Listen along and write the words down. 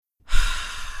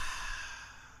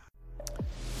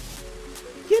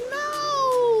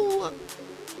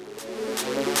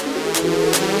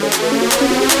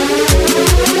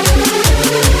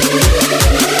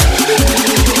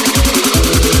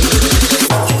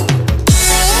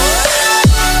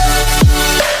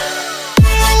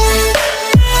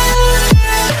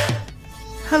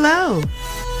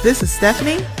This is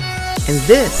Stephanie, and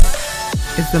this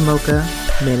is the Mocha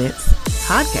Minutes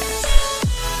Podcast.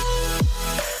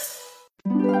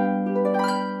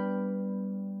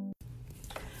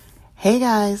 Hey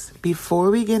guys,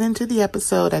 before we get into the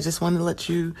episode, I just want to let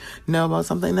you know about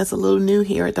something that's a little new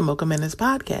here at the Mocha Minutes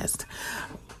Podcast.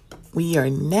 We are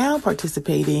now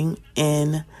participating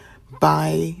in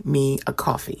Buy Me a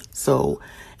Coffee. So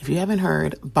if you haven't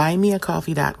heard,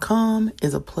 buymeacoffee.com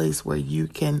is a place where you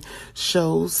can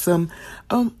show some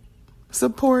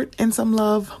support and some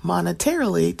love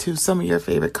monetarily to some of your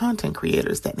favorite content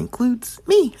creators. That includes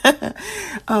me.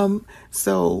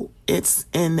 So it's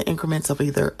in the increments of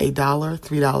either $1,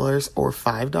 $3, or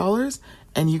 $5,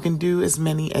 and you can do as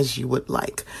many as you would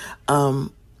like.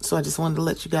 So I just wanted to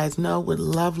let you guys know, would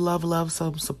love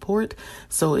some support.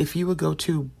 So if you would go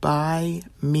to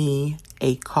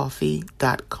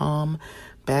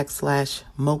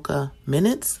buymeacoffee.com/Mocha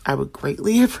Minutes, I would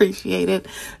greatly appreciate it.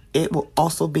 It will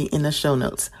also be in the show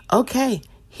notes. Okay,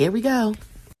 here we go.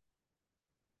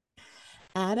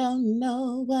 I don't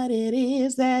know what it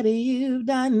is that you've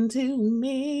done to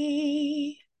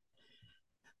me,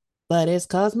 but it's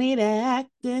caused me to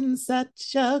act in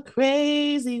such a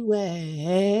crazy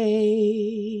way.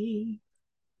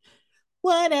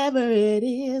 Whatever it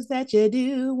is that you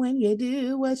do when you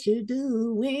do what you're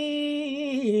doing,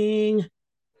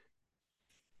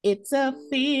 it's a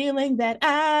feeling that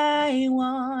I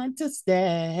want to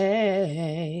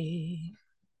stay.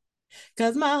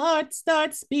 'Cause my heart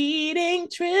starts beating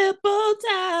triple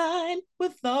time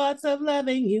with thoughts of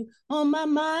loving you on my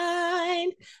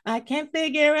mind. I can't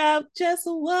figure out just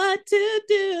what to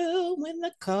do when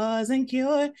the cause and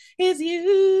cure is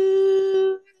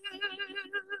you.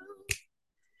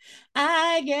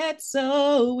 I get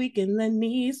so weak in the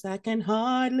knees, I can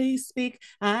hardly speak.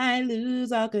 I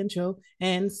lose all control,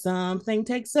 and something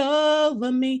takes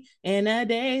over me in a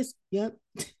daze. Yep.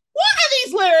 What are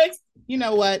these lyrics? You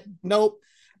know what? Nope.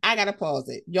 I gotta pause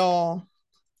it, y'all.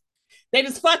 They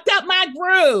just fucked up my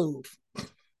groove.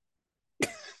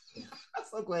 I'm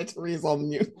so glad Teresa's on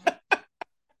mute.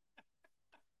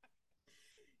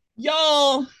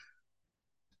 Y'all.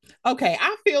 Okay,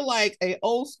 I feel like an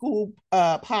old school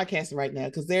podcaster right now,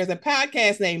 because there's a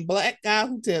podcast named Black Guy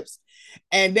Who Tips,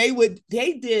 and they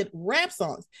did rap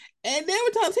songs, and there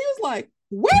were times he was like,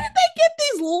 "Where did they get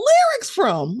these lyrics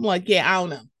from?" I'm like, "Yeah, I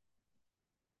don't know."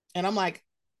 And I'm like,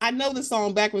 I know the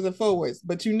song backwards and forwards,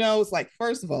 but it's like,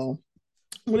 first of all,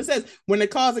 when it says when the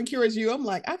cause and cure is you, I'm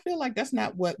like, I feel like that's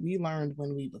not what we learned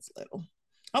when we was little.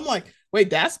 I'm like, wait,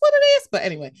 that's what it is? But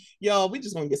anyway, y'all, we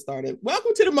just want to get started.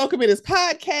 Welcome to the Mocha Minutes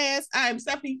Podcast. I am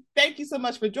Stephanie. Thank you so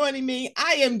much for joining me.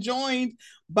 I am joined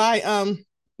by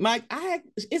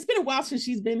it's been a while since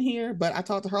she's been here, but I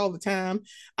talk to her all the time.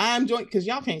 I'm joined, because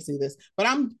y'all can't see this, but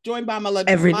I'm joined by my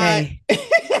every day.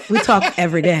 We talk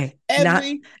every day.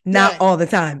 Not all the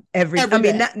time. Every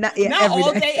day. Not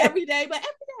all day, every day, but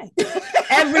every day.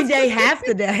 Every day, half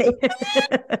the day.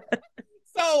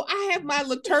 So I have my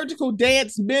liturgical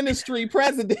dance ministry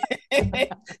president,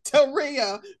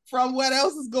 Taria, from What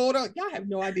Else Is Going On. Y'all have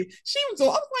no idea. I was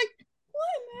like, what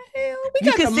in the hell?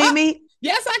 You can see me?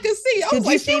 Yes, I can see. Did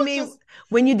you see me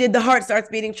when you did the heart starts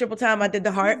beating triple time? I did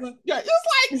the heart. Yeah,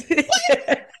 it's like,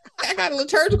 what? I got a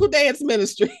liturgical dance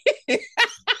ministry.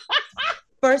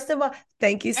 First of all,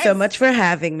 thank you so much for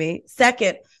having me.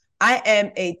 Second, I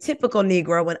am a typical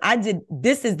Negro. When I did,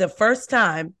 this is the first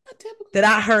time that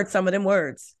I heard some of them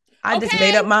words. I just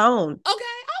made up my own.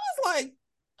 Okay,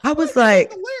 I was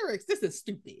like, the lyrics. This is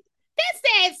stupid. This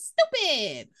is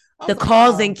stupid. The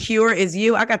cause and cure is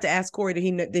you. I got to ask Corey, did he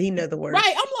know the words?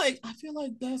 Right. I'm like, I feel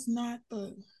like that's not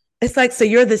the. It's like, so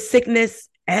you're the sickness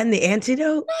and the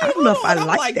antidote? Right, I don't know if I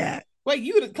like that. Wait,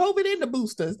 you the COVID and the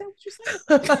booster. Is that what you said?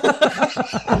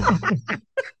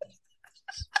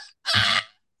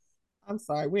 I'm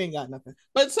sorry, we ain't got nothing.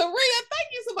 But Taria, thank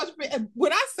you so much.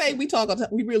 When I say we talk all the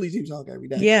time, we really do talk every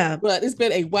day. Yeah. But it's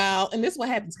been a while. And this is what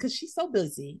happens, because she's so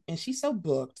busy and she's so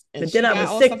booked. And but then I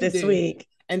was sick this week.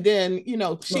 And then, she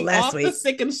off the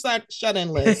sick and shut-in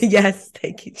list. Yes,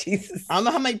 thank you, Jesus. I don't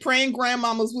know how many praying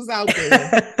grandmamas was out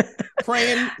there.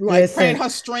 praying her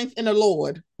strength in the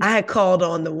Lord. I had called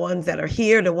on the ones that are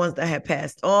here, the ones that had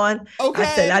passed on. Okay.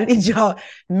 I said, I need y'all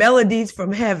melodies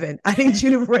from heaven. I need you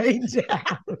to rain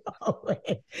down.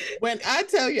 When I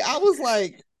tell you, I was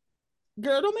like,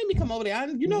 girl, don't make me come over there. I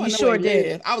know sure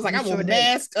did. I was like, I want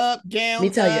masked up, gown. Let me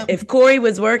tell you, if Corey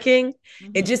was working,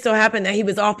 it just so happened that he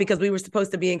was off because we were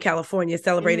supposed to be in California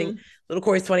celebrating little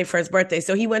Corey's 21st birthday.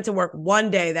 So he went to work one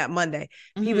day that Monday.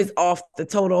 He was off the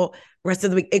total rest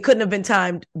of the week. It couldn't have been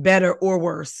timed better or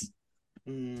worse.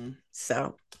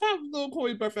 So how was little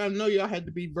Corey's birthday? I know y'all had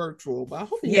to be virtual, but I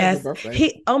hope he had a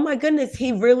birthday. Oh my goodness,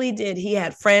 he really did. He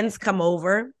had friends come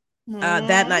over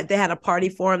that night. They had a party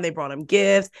for him. They brought him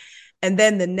gifts. And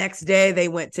then the next day they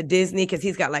went to Disney because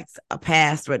he's got like a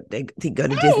pass where they go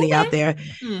to Disney out there.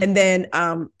 And then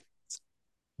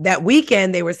that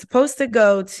weekend they were supposed to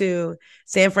go to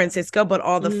San Francisco, but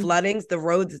all the floodings, the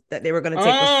roads that they were going to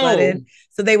take was flooded.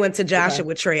 So they went to Joshua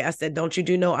with Trey. I said, don't you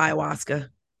do no ayahuasca?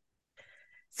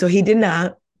 So he did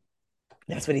not.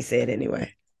 That's what he said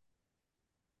anyway.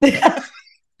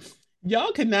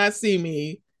 Y'all cannot see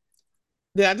me.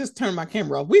 Did I just turn my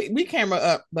camera off? We camera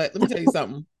up, but let me tell you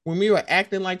something. When we were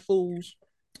acting like fools,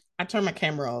 I turned my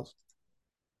camera off.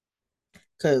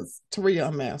 Because Taria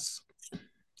a mess.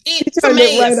 He turned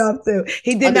it right off too.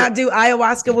 He did not do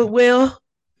ayahuasca with Will.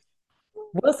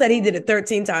 Will said he did it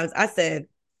 13 times. I said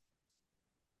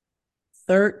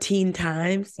 13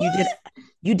 times? What?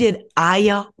 You did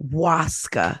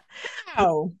ayahuasca.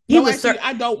 How?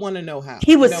 I don't want to know how.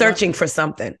 He was searching for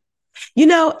something. You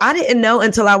know, I didn't know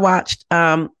until I watched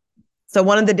so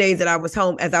one of the days that I was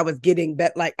home as I was getting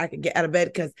bed, like I could get out of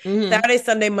bed because Saturday,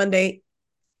 Sunday, Monday,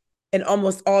 and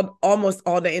almost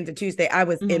all day into Tuesday, I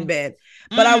was in bed.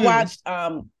 But I watched,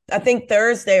 I think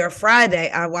Thursday or Friday,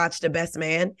 I watched The Best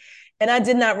Man. And I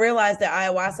did not realize that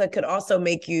ayahuasca could also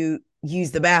make you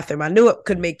use the bathroom. I knew it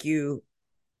could make you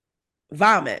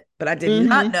vomit, but I did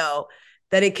not know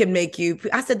that it could make you.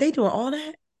 I said, they doing all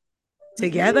that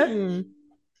together?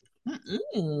 Let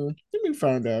me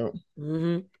find out.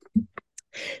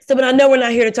 So, but I know we're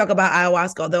not here to talk about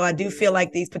ayahuasca, although I do feel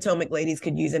like these Potomac ladies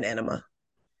could use an enema.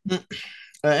 An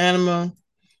enema,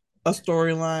 a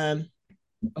storyline,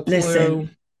 a clue.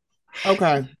 Listen.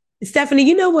 Okay. Stephanie,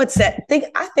 you know what's that?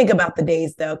 I think about the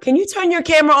days though. Can you turn your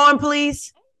camera on,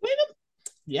 please?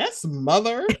 Yes,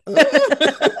 mother.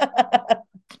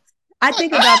 I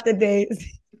think about the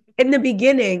days. In the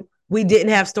beginning, we didn't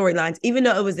have storylines, even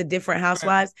though it was a different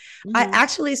housewives. I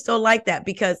actually still like that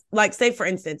because, like, say for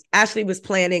instance, Ashley was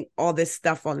planning all this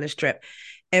stuff on this trip.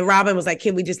 And Robin was like,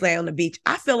 can we just lay on the beach?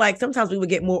 I feel like sometimes we would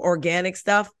get more organic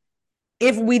stuff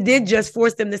if we did just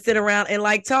force them to sit around and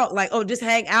like talk, like, oh, just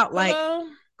hang out, like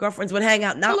girlfriends would hang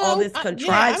out, not all this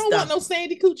contrived stuff. I don't want no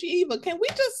Sandy Coochie either. Can we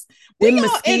just them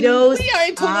mosquitoes? We are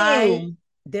in Tulum.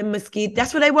 Them mosquitoes.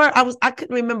 That's where they were. I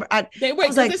couldn't remember. They were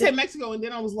because they said Mexico, and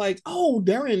then I was like, oh,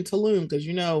 they're in Tulum because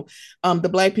the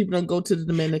Black people don't go to the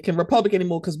Dominican Republic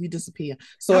anymore because we disappear.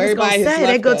 So everybody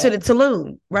they go to the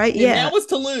Tulum, right? And that was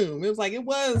Tulum. It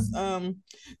was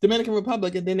Dominican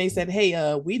Republic, and then they said,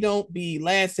 hey, we don't be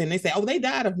last, and they said, oh, they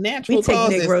died of natural causes.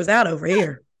 We take Negroes out over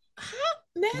here.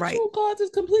 Natural causes,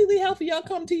 completely healthy. Y'all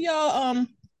come to y'all.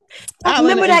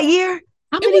 Remember that year?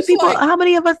 How many people? How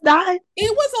many of us died?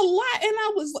 It was a lot, and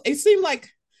it seemed like,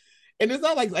 and it's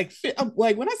not like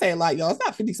when I say a lot, y'all, it's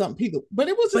not 50-something people, but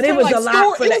it was just a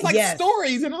lot. It was like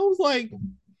stories, and I was like,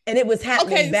 and it was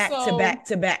happening back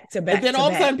to back. And then all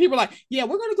of a sudden, people are like, yeah,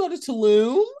 we're going to go to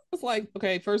Tulum. It's like,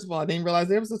 okay, first of all, I didn't realize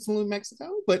there was a Tulum, Mexico,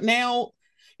 but now,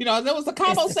 there was the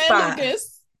Cabo San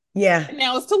Lucas. Yeah, and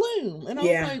now it's Tulum, and I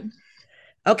was like.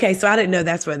 Okay, so I didn't know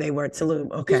that's where they were,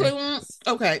 Tulum. Okay.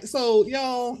 Okay, so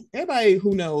y'all, everybody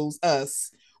who knows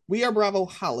us, we are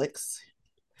Bravo-holics.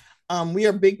 We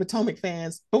are big Potomac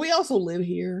fans, but we also live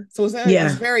here. So it's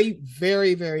very,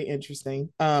 very, very interesting.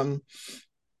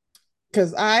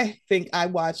 Because I think I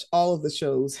watch all of the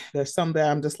shows. There's some that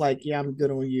I'm just like, yeah, I'm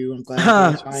good on you. I'm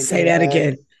glad. Say that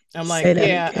again. I'm like,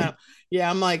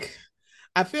 I'm like,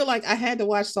 I feel like I had to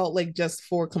watch Salt Lake just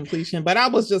for completion, but I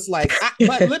was just like,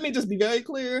 but let me just be very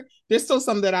clear. There's still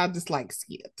some that I just like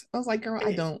skipped. I was like, girl,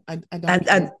 I don't.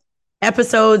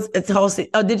 Episodes, it's a whole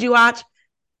season. Oh, did you watch?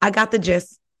 I got the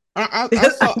gist.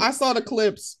 I saw the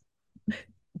clips.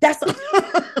 That's. I'm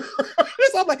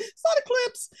like, saw the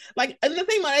clips. Like, and the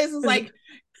thing about it is like,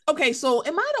 okay, so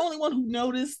am I the only one who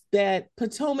noticed that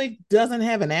Potomac doesn't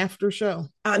have an after show?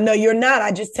 No, you're not.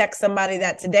 I just texted somebody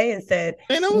that today and said,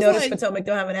 notice Potomac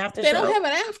don't have an after show. They don't have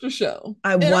an after show.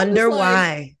 I wonder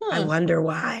why. I wonder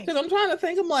why. Because I'm trying to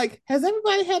think. I'm like, has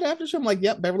everybody had an after show? I'm like,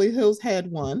 yep, Beverly Hills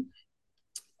had one.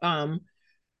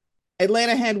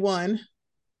 Atlanta had one.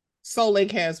 Salt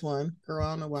Lake has one. Girl,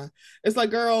 I don't know why. It's like,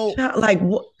 girl. Like,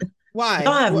 what? Why?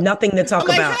 Y'all have nothing to talk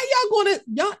about. How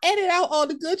y'all edit out all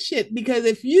the good shit? Because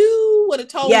if you would have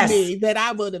told me that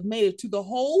I would have made it to the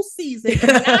whole season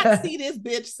and not see this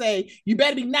bitch say, you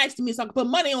better be nice to me so I can put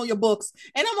money on your books.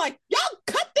 And I'm like, y'all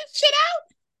cut this shit out?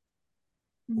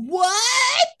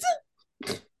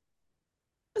 What?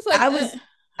 It's like,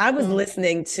 I was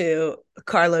listening to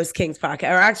Carlos King's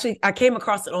podcast, or actually I came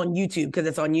across it on YouTube because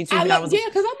it's on YouTube.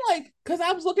 Because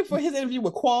I was looking for his interview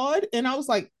with Quad, and I was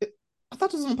like, I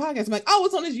thought this was on a podcast. I'm like, oh,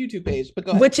 it's on his YouTube page. But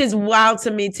go ahead. Which is wild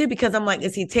to me too, because I'm like,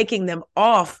 is he taking them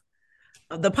off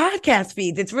of the podcast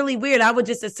feeds? It's really weird. I would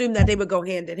just assume that they would go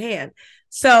hand in hand.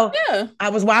 So yeah. I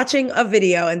was watching a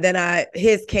video and then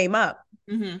his came up.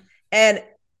 Mm-hmm. And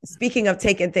speaking of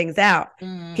taking things out,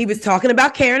 he was talking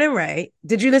about Karen and Ray.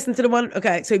 Did you listen to the one?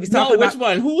 Okay, so he was talking about which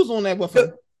one? Who was on that with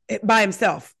him? By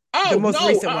himself. Oh, the most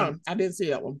recent one. I didn't see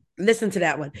that one. Listen to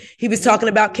that one. He was talking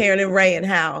about Karen and Ray and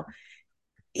how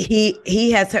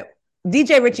he has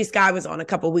DJ Richie Sky was on a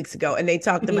couple of weeks ago, and they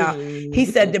talked about. He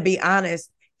said, to be honest,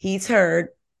 he's heard.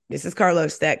 This is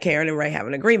Carlos, that Karen and Ray have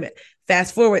an agreement.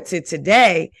 Fast forward to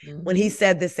today when he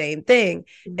said the same thing,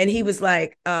 and he was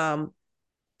like,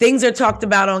 things are talked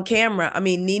about on camera. I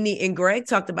mean, Nene and Greg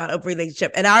talked about a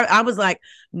relationship. And I was like,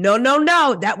 no.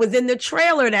 That was in the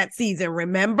trailer that season,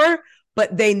 remember?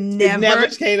 But they never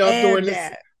came up during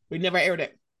this. We never aired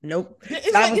it. Nope.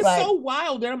 It's like, it's so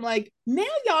wild that I'm like, now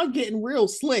y'all getting real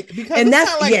slick, because and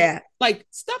that's like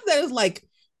stuff that is like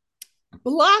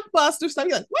blockbuster stuff.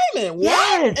 You're like, wait a minute, what?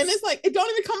 Yes. And it's like, it don't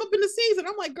even come up in the season.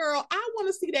 I'm like, girl, I want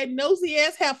to see that nosy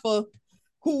ass heifer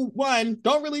who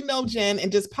don't really know Jen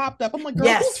and just popped up. I'm like, girl,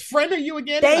 whose friend are you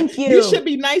again? Thank you. You should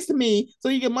be nice to me so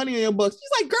you get money in your books. She's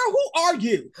like, girl, who are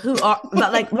you?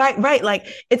 Like, right. Like,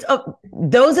 it's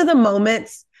those are the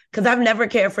moments, because I've never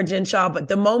cared for Jen Shah, but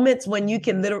the moments when you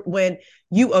can when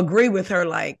you agree with her,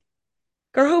 like,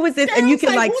 girl, who is this? And you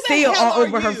can like see it all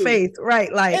over her face.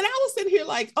 Right. Like, and I was sitting here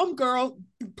like, girl,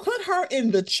 put her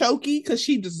in the chokey because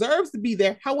she deserves to be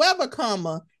there. However,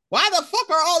 why the fuck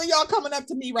are all of y'all coming up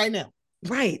to me right now?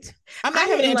 Right. I'm not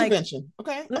having an intervention.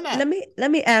 Okay. I'm not.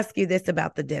 Let me ask you this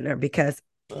about the dinner, because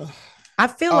I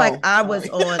feel like I was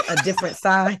on a different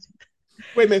side.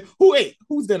 Wait a minute. Who ate?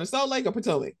 Who's dinner? Salt Lake or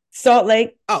Potomac? Salt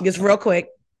Lake. Oh, just real quick.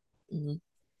 Mm-hmm.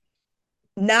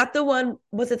 Not the one.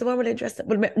 Was it the one where they dressed up?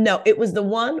 No, it was the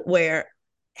one where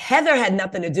Heather had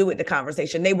nothing to do with the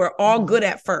conversation. They were all good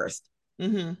at first.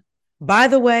 Mm-hmm. By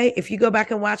the way, if you go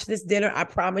back and watch this dinner, I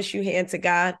promise you, hand to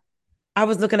God, I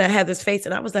was looking at Heather's face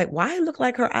and I was like, why it look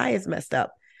like her eye is messed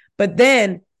up? But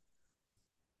then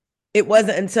it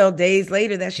wasn't until days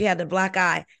later that she had the black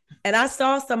eye. And I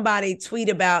saw somebody tweet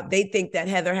about they think that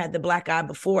Heather had the black eye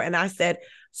before. And I said,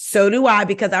 so do I,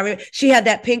 because she had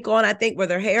that pink on, I think, with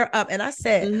her hair up. And I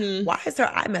said, why is her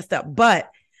eye messed up? But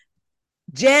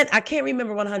Jen, I can't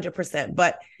remember 100%,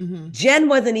 but Jen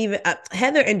wasn't even,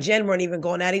 Heather and Jen weren't even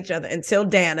going at each other until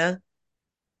Dana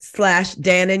 /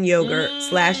 Dan and Yogurt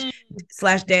 /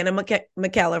 Dana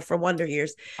McKellar from Wonder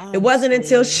Years. It wasn't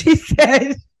until she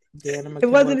said, Dana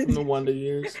McKellar from the Wonder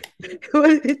Years.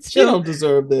 She don't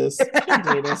deserve this. But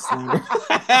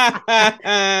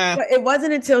it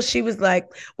wasn't until she was like,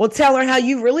 well, tell her how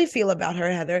you really feel about her,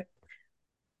 Heather.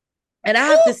 And I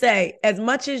have to say, as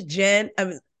much as Jen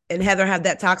and Heather have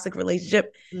that toxic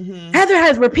relationship, Heather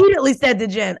has repeatedly said to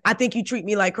Jen, I think you treat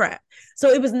me like crap. So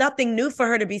it was nothing new for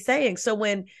her to be saying. So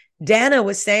when Dana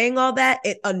was saying all that,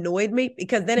 it annoyed me,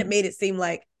 because then it made it seem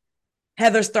like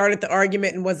Heather started the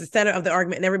argument and was the center of the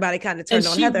argument, and everybody kind of turned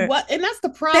on Heather. And that's the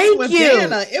problem with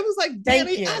Dana. It was like, Dana,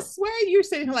 I swear you're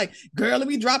sitting here like, girl, let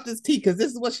me drop this tea because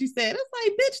this is what she said. It's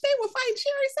like, bitch, they were fighting. She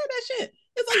already said that shit.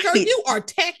 It's like, girl, you are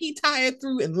tacky, tired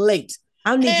through, and late.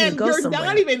 I need you to go you're somewhere.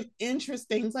 Not even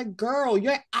interesting. It's like, girl,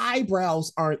 your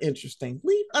eyebrows aren't interesting.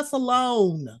 Leave us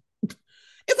alone.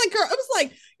 It's like, girl, it was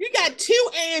like, you got two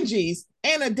Angies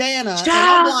and a Dana. And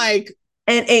I'm like,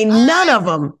 and ain't none of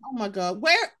them. Oh my God.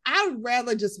 I would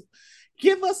rather just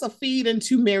give us a feed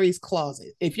into Mary's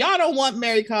closet. If y'all don't want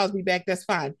Mary Cosby back, that's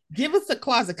fine. Give us a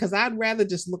closet, because I'd rather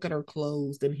just look at her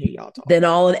clothes than hear y'all talk.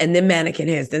 And then mannequin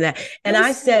hairs than that. And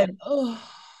I said,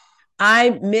 I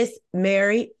miss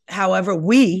Mary. However,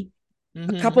 a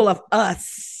couple of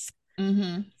us,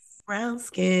 brown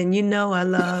skin, you know I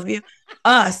love you.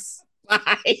 Us.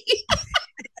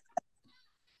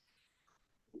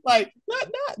 Like,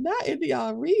 not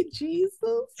India Reed, Jesus.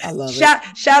 I love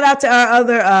it. Shout out to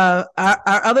our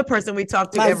other person we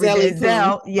talked to every day,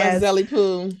 Zell. Yes. Zelly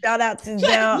Poo. Shout out to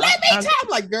Zell. Let me tell you,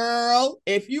 like, girl,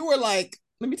 if you were like,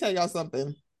 let me tell y'all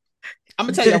something. I'm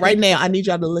gonna tell you right now, I need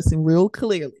y'all to listen real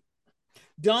clearly.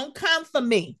 Don't come for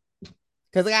me,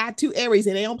 because I got two Aries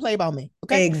and they don't play about me.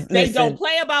 Okay. They don't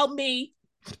play about me.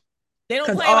 They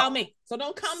don't play about me. So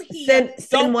don't come here.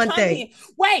 Send one thing. Here.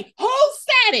 Wait, who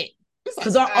said it?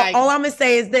 Because all I'm going to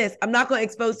say is this. I'm not going to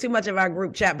expose too much of our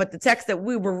group chat, but the text that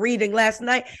we were reading last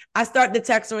night, I start to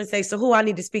text her and say, so who I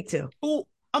need to speak to? Who?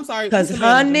 I'm sorry. Because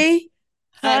honey.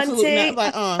 So I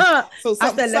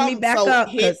said, let me back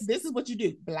up. This is what you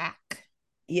do. Black.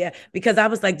 Yeah. Because I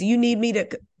was like, do you need me to,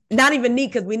 not even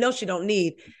need, because we know she don't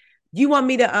need. You want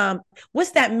me to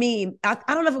what's that meme? I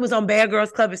don't know if it was on Bad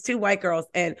Girls Club. It's two white girls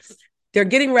and they're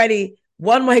getting ready.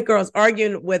 One white girl's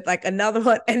arguing with like another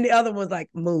one, and the other one's like,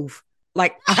 move.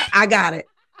 Like, I got it.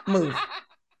 Move.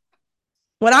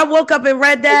 When I woke up and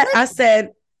read that, I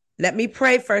said, let me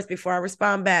pray first before I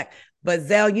respond back. But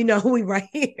Zell, you know who we right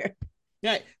here.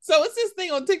 Right. So it's this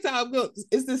thing on TikTok.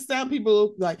 It's this sound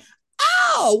people like,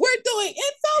 oh, we're doing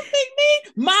Insulting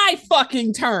Me. My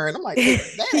fucking turn. I'm like,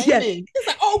 that ain't me. It's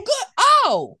like, oh, good.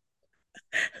 Oh,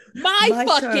 my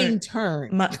fucking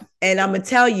turn. And I'm going to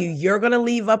tell you, you're going to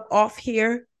leave up off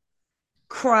here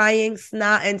crying,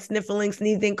 snotting, sniffling,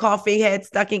 sneezing, coughing, head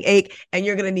stucking, ache, and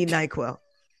you're going to need NyQuil.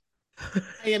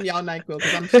 I am y'all NyQuil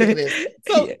because I'm sick of this.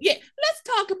 So, yeah, let's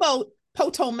talk about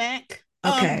Potomac.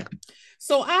 Okay.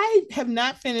 So I have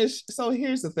not finished. So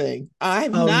here's the thing. I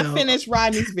have not finished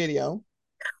Rodney's video.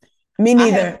 Me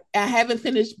neither. I haven't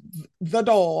finished the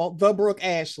doll, the Brooke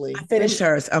Ashley. I finished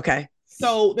hers. Okay.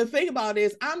 So the thing about it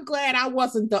is, I'm glad I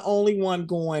wasn't the only one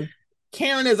going,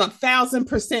 Karen is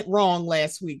 1,000% wrong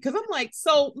last week. Because I'm like,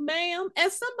 so ma'am,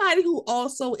 as somebody who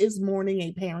also is mourning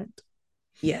a parent.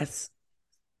 Yes.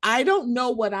 I don't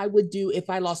know what I would do if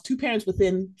I lost two parents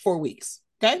within 4 weeks.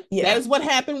 Okay. Yeah. That is what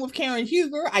happened with Karen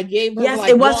Huger. I gave her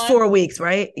it was 4 weeks,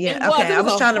 right? Yeah. Okay. I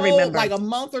was trying to remember. Like a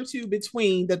month or two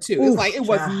between the two. It's like it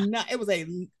was a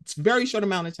very short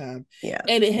amount of time. Yeah.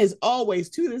 And it has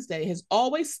always, to this day, has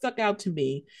always stuck out to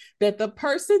me that the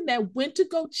person that went to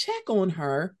go check on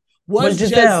her was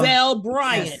Giselle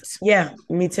Bryant. Yes. Yeah,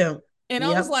 me too. And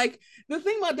I was like, the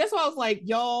thing about that's why I was like,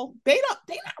 y'all, they're not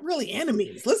really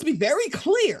enemies. Let's be very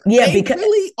clear. Yeah, they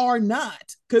really are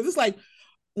not. Because it's like,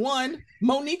 one,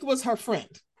 Monique was her friend.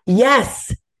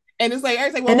 Yes. And it's like,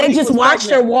 well, and they just watched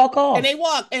her walk off. And they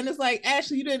walk. And it's like,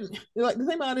 Ashley, you didn't, like, the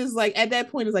thing about it is like, at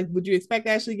that point, it's like, would you expect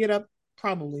Ashley to get up?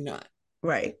 Probably not.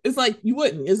 Right. It's like, you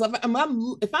wouldn't. It's like,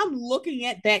 if I'm looking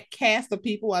at that cast of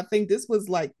people, I think this was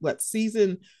like, what,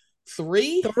 season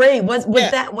 3? Was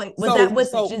that with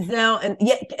Giselle? And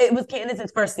yeah, it was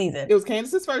Candace's first season. It was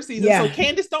Candace's first season. Yeah. So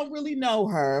Candace don't really know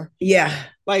her. Yeah.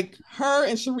 Like her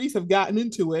and Charisse have gotten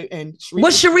into it, and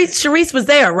Charisse was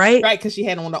there, right? Right, because she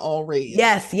had on the all red.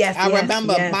 Yes. I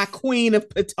remember my Queen of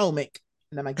Potomac.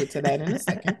 And then I get to that in a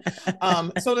second.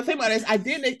 So the thing about it is, I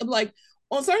didn't like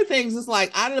on certain things. It's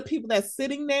like out of the people that's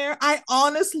sitting there, I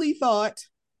honestly thought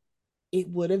it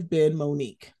would have been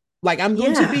Monique. Like, I'm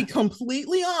going to be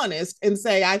completely honest and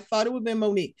say I thought it would have been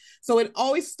Monique. So it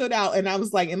always stood out. And I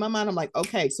was like, in my mind, I'm like,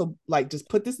 okay, so like, just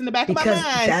put this in the back of my mind.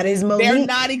 That is Monique. They're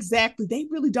not exactly, they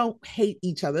really don't hate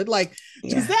each other. Like,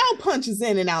 Giselle punches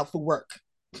in and out for work.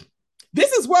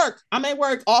 This is work. I'm at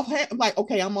work offhand. I'm like,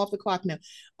 okay, I'm off the clock now.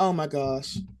 Oh my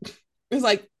gosh. It's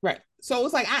like, right. So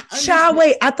it's like,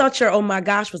 wait, I thought your oh my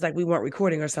gosh was like we weren't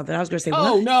recording or something. I was going to say,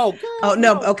 oh, what? No. Girl, oh,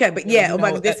 no. Okay. But yeah, oh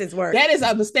my God, this is work. That is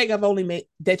a mistake you only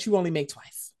make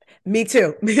twice. Me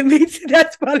too. Me too.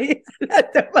 That's funny.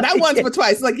 Not once, but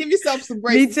twice. Like, give yourself some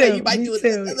grace. Me too. You might do it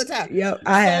another time. Yep,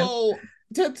 I have. So,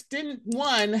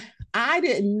 I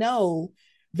didn't know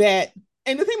that.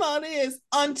 And the thing about it is,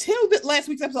 until the last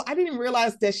week's episode, I didn't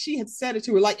realize that she had said it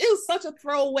to her. Like, it was such a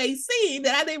throwaway scene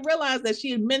that I didn't realize that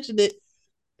she had mentioned it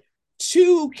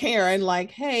to Karen, like,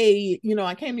 hey,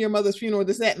 I came to your mother's funeral,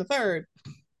 this, that, and the third.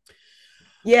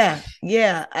 Yeah.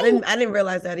 I didn't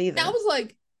realize that either. I was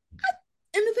like,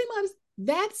 and the thing about it is,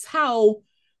 that's how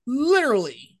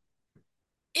literally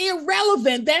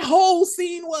irrelevant that whole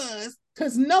scene was,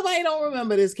 because nobody don't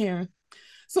remember this, Karen.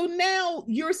 So now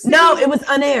you're seeing... No, it was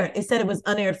unaired. It said it was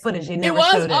unaired footage. It never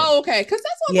showed it. Oh, okay. Because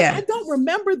that's why I don't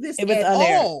remember this at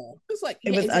all. It's like,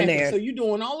 it was unaired. So you're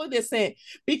doing all of this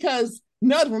because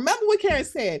remember what Karen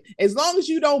said. As long as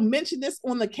you don't mention this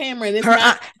on the camera, and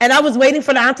and I was waiting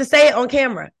for the aunt to say it on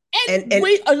camera. And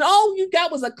all you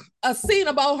got was a scene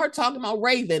about her talking about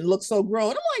Raven looks so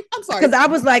grown. I'm like, I'm sorry. Because I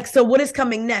was like, so what is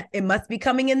coming next? It must be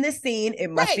coming in this scene. It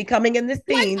must be coming in this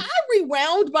scene. Like, I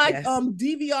rewound my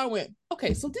DVR, went,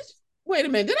 okay, so wait a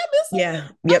minute, did I miss something? Yeah.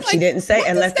 Yep, she didn't say,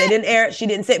 unless they didn't air it, she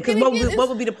didn't say it. Because what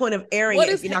would be the point of airing it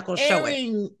if you're not going to show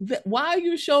it? Why are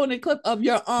you showing a clip of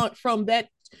your aunt from that,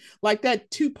 like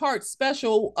that 2-part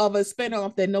special of a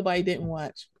spinoff that nobody didn't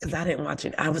watch? Because I didn't watch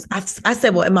it. I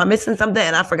said, well, am I missing something?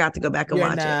 And I forgot to go back and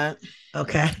watch it.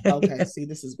 Okay. Okay. See,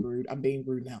 this is rude. I'm being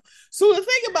rude now. So the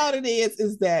thing about it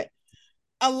is that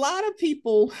a lot of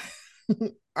people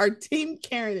are team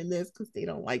Karen in this because they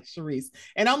don't like Charisse.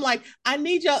 And I'm like, I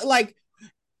need y'all, like,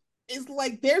 it's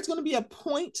like there's going to be a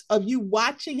point of you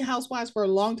watching Housewives for a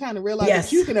long time to realize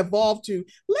that you can evolve to,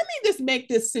 let me just make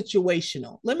this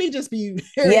situational. Let me just be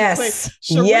very clear.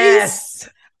 Charisse,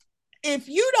 if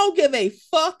you don't give a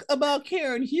fuck about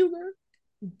Karen Huger,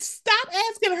 Stop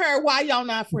asking her why y'all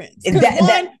not friends.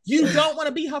 Because you don't want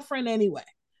to be her friend anyway.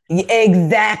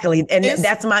 Exactly. And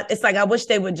it's like, I wish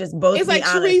they would just both be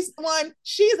honest. Charisse,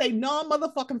 she is a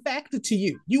non-motherfucking factor to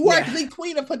you. You are the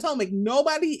queen of Potomac.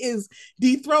 Nobody is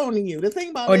dethroning you. The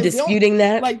thing about or disputing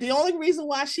that. Like, the only reason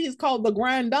why she is called the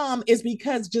Grand Dame is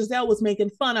because Giselle was making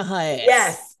fun of her ass.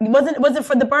 Yes. Was it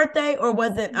for the birthday, or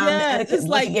was it etiquette? It's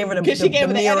like, she gave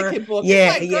her the etiquette book.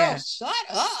 Yeah, like, girl, shut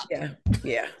up.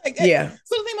 Yeah. Like, so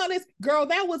the thing about this, girl,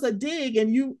 that was a dig,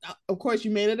 and you, of course,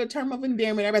 you made it a term of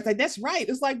endearment. Everybody's like, that's right.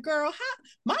 It's like, girl,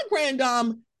 my Grand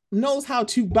Dame knows how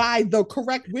to buy the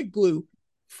correct wig glue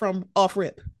from off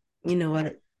rip. You know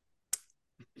what?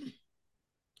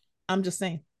 I'm just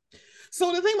saying.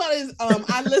 So the thing about it is,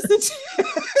 I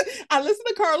listened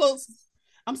to Carlos.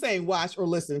 I'm saying watch or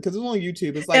listen because it's on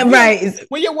YouTube. It's like, right.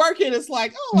 When you're working, it's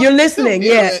like, oh, you're listening.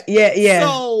 Yeah.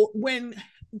 So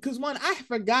because I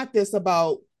forgot this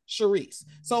about Charisse.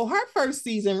 So her first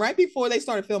season, right before they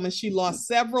started filming, she lost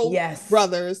several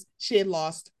brothers. She had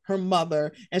lost her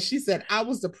mother, and she said, I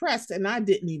was depressed and I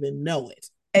didn't even know it.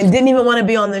 And didn't even want to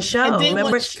be on the show.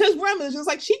 Remember? Because remember, it's just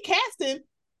like she cast him.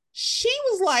 She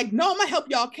was like, no, I'm gonna help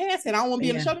y'all cast it. I don't want to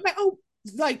be on the show. They're like, oh,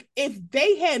 like if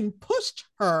they hadn't pushed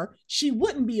her, she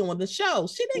wouldn't be on the show.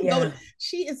 She didn't go.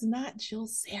 She is not Jill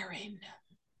Zarin.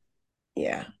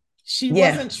 Yeah. She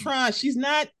wasn't trying. She's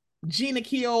not Gina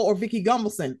Keel or Vicky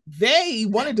Gunvalson. They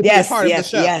wanted to be a part of the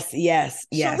show. Yes.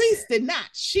 Charisse did not.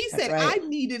 She said, I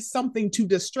needed something to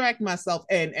distract myself.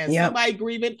 And somebody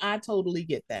grieving, I totally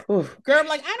get that. Oof. Girl, I'm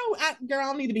like, I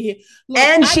don't need to be here. Look,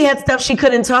 and she had stuff she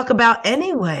couldn't talk about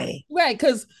anyway. Right,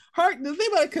 because the thing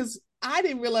about it, because I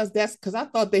didn't realize that's because I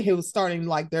thought they was starting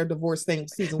like their divorce thing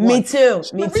season 1. Me too.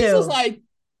 Charisse was like,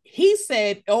 he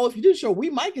said, oh, if you do show, we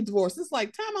might get divorced. It's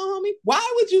like, time out, homie.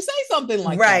 Why would you say something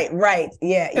like that? Right.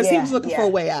 Yeah. Because he was looking for a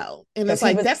way out. And it's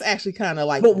like, that's actually kind of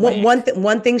like. But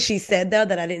one thing she said, though,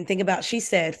 that I didn't think about, she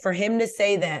said for him to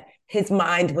say that, his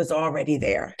mind was already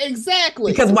there.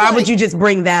 Exactly. Because why would you just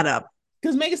bring that up?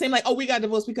 Because make it seem like, oh, we got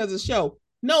divorced because of the show.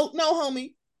 No,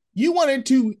 homie. You wanted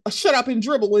to shut up and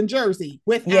dribble in Jersey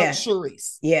without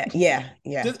Charisse. Yeah.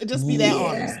 Just be that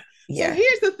honest. Yeah. So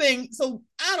here's the thing. So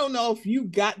I don't know if you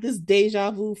got this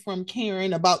deja vu from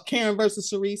Karen about Karen versus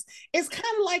Charisse. It's kind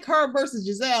of like her versus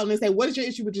Giselle. And they say, what is your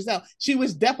issue with Giselle? She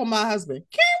was deaf on my husband.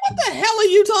 Karen, what the hell are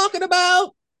you talking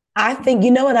about? I think,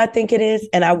 you know what I think it is?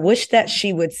 And I wish that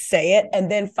she would say it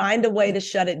and then find a way to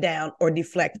shut it down or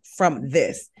deflect from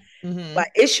this. Mm-hmm. My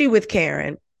issue with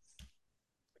Karen,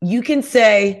 you can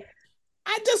say,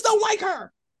 I just don't like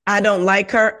her. I don't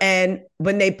like her. And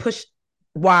when they push,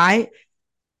 why?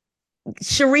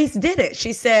 Charisse did it.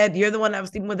 She said, you're the one I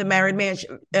was sleeping with, a married man.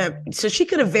 So she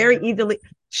could have very easily,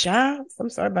 I'm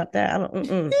sorry about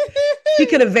that. She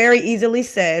could have very easily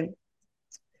said,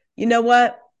 you know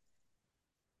what?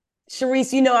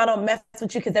 Charisse, you know I don't mess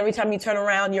with you because every time you turn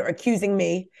around, you're accusing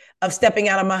me of stepping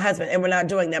out on my husband, and we're not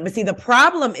doing that. But see, the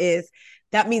problem is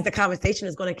that means the conversation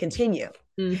is going to continue.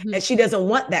 Mm-hmm. And she doesn't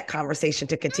want that conversation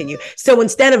to continue. So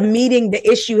instead of meeting the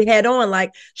issue head on,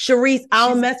 like, Charisse, I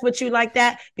don't mess with you like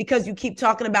that because you keep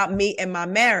talking about me and my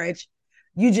marriage,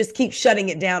 you just keep shutting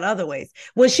it down other ways.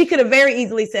 When she could have very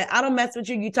easily said, I don't mess with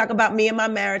you. You talk about me and my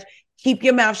marriage. Keep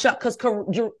your mouth shut, because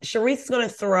Charisse is going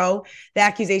to throw the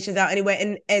accusations out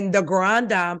anyway. And the Grand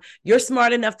Dame, you're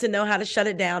smart enough to know how to shut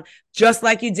it down, just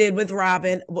like you did with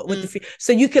Robin.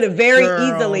 So you could have very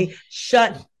easily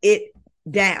shut it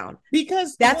down,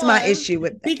 because that's my issue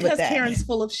with that. Karen's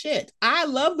full of shit. I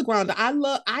love the Grand Dame.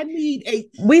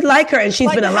 We like her, and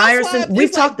she's been a liar since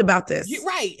we've talked about this.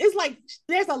 Right. It's like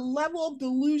there's a level of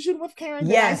delusion with Karen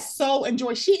that I so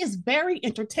enjoy. She is very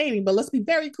entertaining, but let's be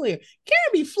very clear.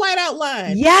 Karen be flat out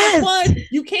lying. Yes. One,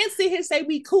 you can't sit here and say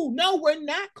we cool. No, we're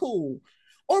not cool.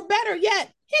 Or better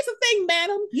yet, here's the thing,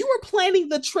 madam. You were planning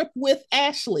the trip with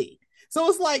Ashley. So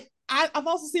it's like, I've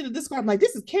also seen the Discord. I'm like,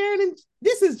 this is Karen and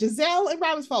this is Giselle and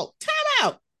Robin's fault. Time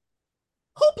out.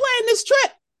 Who planned this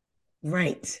trip?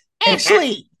 Right.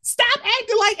 Ashley. Stop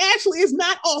acting like Ashley is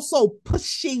not also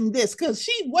pushing this. Because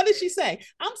what did she say?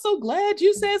 I'm so glad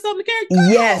you said something to Karen. Girl,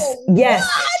 yes.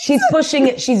 What? She's pushing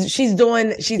it. She's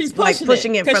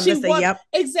pushing it from this. Yep.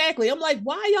 Exactly. I'm like,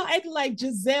 why y'all acting like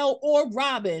Giselle or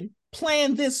Robin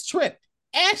planned this trip?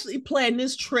 Ashley planned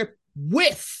this trip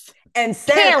with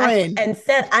Karen.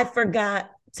 Said I forgot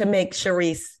to make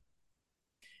Charisse.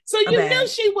 So you knew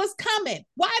she was coming.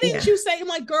 Why didn't you say, I'm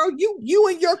like, girl, you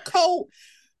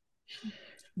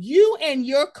and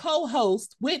your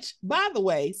co-host, which, by the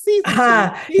way, season 2,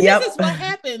 this is what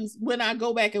happens when I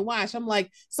go back and watch. I'm like,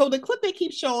 so the clip they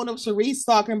keep showing of Charisse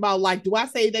talking about, like, do I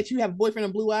say that you have a boyfriend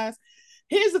and blue eyes?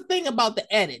 Here's the thing about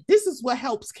the edit. This is what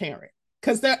helps Karen.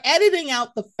 because they're editing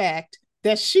out the fact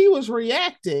that she was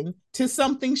reacting to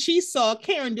something she saw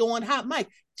Karen do on Hot Mic.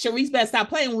 Charisse better stop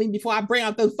playing with me before I bring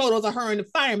out those photos of her and the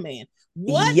fireman.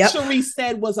 What Charisse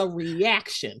said was a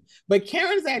reaction, but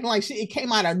Karen's acting like it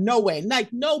came out of nowhere. Like,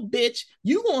 no, bitch,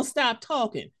 you gonna stop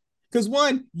talking. Because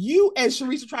one, you and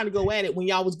Charisse were trying to go at it when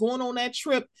y'all was going on that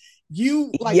trip.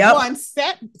 You one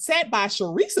sat by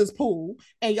Charissa's pool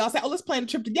and y'all said, "Oh, let's plan the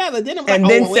trip together." Then it was and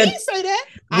like, "Oh, we didn't say that.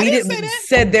 I didn't say that."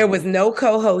 Said there was no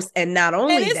co-host, and not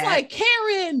only and it's that, like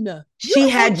Karen, she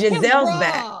had Gizelle's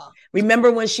back.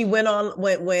 Remember when she went on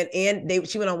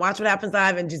she went on Watch What Happens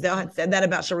Live, and Gizelle had said that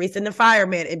about Charisse and the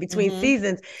fireman in between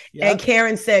seasons, and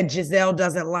Karen said Gizelle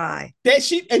doesn't lie. That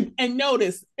she and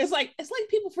notice it's like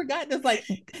people forgot that's like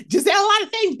Gizelle a lot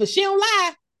of things, but she don't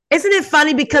lie. Isn't it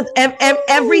funny because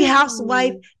every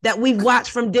housewife that we've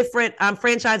watched from different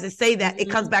franchises say that it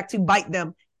comes back to bite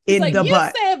them in the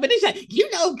butt. Said, but it's like,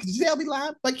 Gizelle be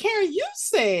lying, but Karen, you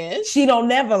said she don't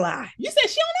never lie. You said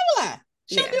she don't never lie.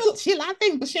 She a lot of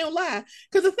things, but she don't lie.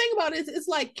 Because the thing about it is, it's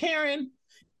like Karen,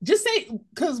 just say,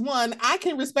 because one, I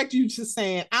can respect you just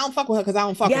saying, I don't fuck with her because I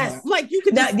don't fuck with her. I'm like, you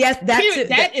could just,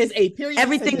 that is a period.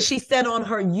 Everything she said on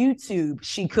her YouTube,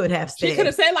 she could have said. She could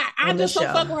have said, like, I just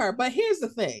don't fuck with her. But here's the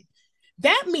thing.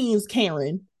 That means,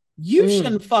 Karen, you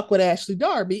shouldn't fuck with Ashley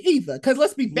Darby either. Because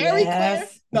let's be very clear.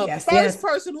 The first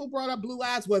person who brought up Blue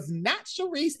Eyes was not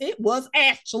Charisse. It was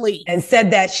Ashley. And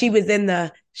said that she was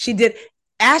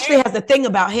Ashley has a thing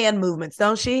about hand movements,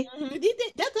 don't she? Don't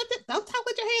talk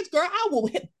with your hands, girl.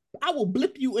 I will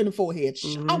blip you in the forehead.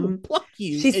 I will pluck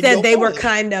you. She said they were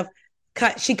kind of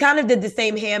she kind of did the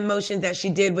same hand motions that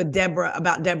she did with Deborah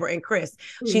and Chris.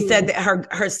 She said that her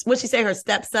what'd she say, her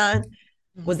stepson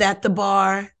was at the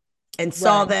bar and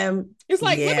saw them. It's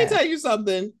like, let me tell you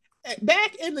something.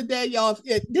 Back in the day, y'all,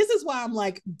 this is why I'm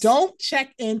like, don't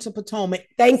check into Potomac.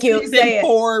 Thank you. Season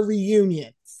 4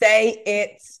 reunion. Say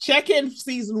it. Check in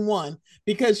season 1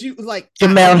 because you like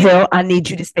Jemele Hill. I need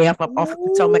you to stay up off of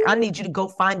Potomac. I need you to go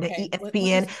find an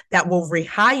ESPN that will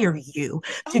rehire you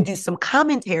to do some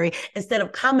commentary instead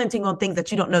of commenting on things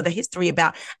that you don't know the history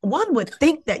about. One would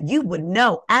think that you would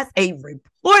know as a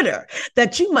reporter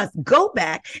that you must go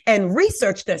back and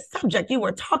research the subject you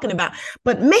were talking about.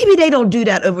 But maybe they don't do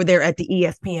that over there at the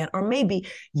ESPN, or maybe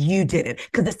you didn't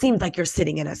because it seems like you're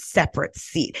sitting in a separate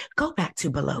seat. Go back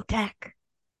to Below Deck.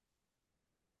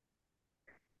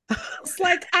 It's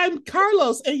like I'm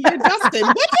Carlos and you're Dustin.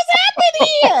 What just happened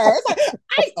here? It's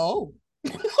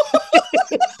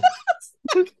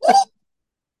like,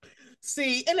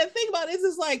 See, and the thing about it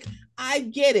is like, I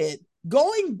get it.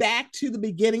 Going back to the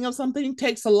beginning of something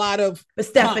takes a lot of. But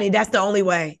Stephanie, that's the only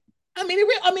way. I mean,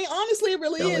 honestly, it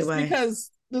really is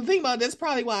because the thing about that's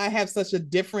probably why I have such a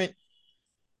different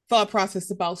thought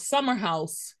process about Summer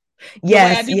House.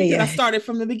 Yes, I started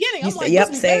from the beginning. I'm like,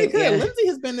 very good. Lindsay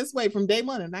has been this way from day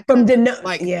one, and I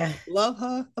love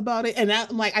her about it. And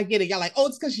I'm like, I get it. Y'all like, oh,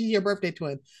 it's because she's your birthday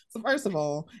twin. So first of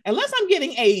all, unless I'm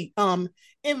getting a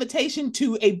invitation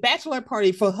to a bachelor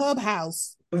party for Hub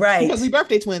House, right? Because we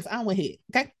birthday twins, I went ahead.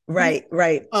 Okay, right.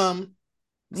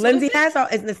 Lindsay has all.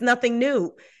 It's nothing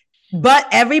new, but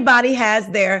everybody has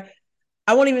their.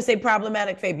 I won't even say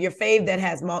problematic fave. Your fave that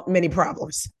has many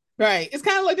problems. Right. It's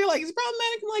kind of like they're like, it's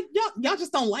problematic. I'm like, y'all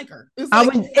just don't like her. It's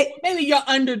like maybe your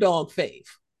underdog fave.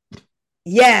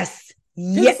 Yes.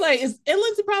 It's like, is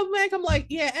Lindsay problematic? I'm like,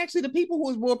 yeah, actually the people who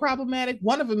was more problematic,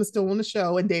 one of them is still on the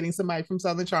show and dating somebody from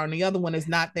Southern Charm. The other one is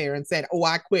not there and said, oh,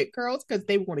 I quit, girls, because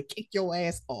they were going to kick your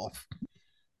ass off.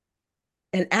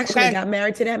 And actually got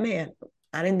married to that man.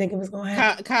 I didn't think it was going to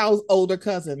happen. Kyle's older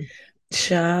cousin.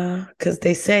 Because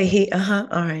they say he, all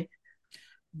right.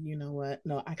 You know what?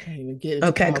 No, I can't even get it.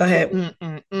 Okay, go ahead.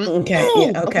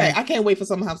 Okay. I can't wait for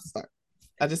Summer House to start.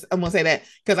 I'm gonna say that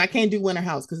because I can't do Winter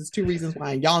House because it's 2 reasons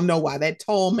why. Y'all know why. That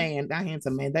tall man, that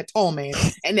handsome man, that tall man,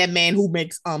 and that man who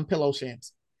makes pillow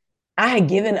shams. I had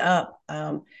given up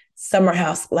Summer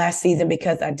House last season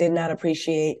because I did not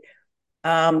appreciate.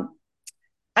 I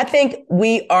think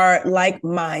we are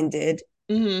like-minded.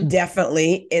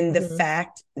 Definitely in the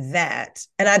fact that,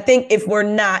 and I think if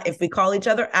we call each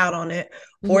other out on it,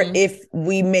 or if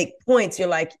we make points, you're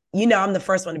like, I'm the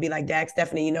first one to be like, Dak,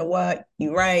 Stephanie, you know what?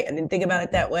 You're right. I didn't think about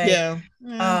it that way. Yeah.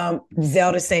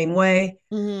 Zell the same way.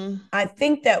 I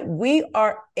think that we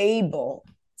are able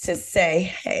to say,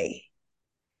 hey,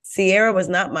 Sierra was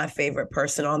not my favorite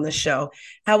person on the show.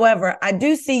 However, I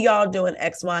do see y'all doing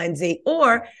X, Y, and Z,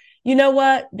 or you know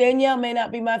what? Danielle may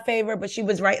not be my favorite, but she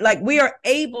was right. Like, we are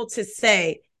able to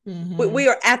say, we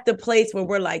are at the place where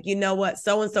we're like, you know what?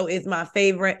 So-and-so is my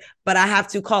favorite, but I have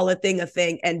to call a thing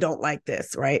and don't like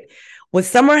this, right? With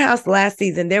Summer House last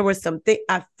season, there was something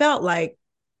I felt like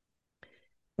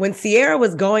when Ciara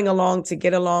was going along to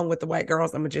get along with the white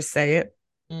girls, I'm gonna just say it.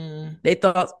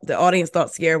 The audience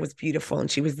thought Ciara was beautiful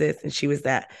and she was this and she was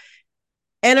that.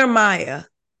 Enter Maya,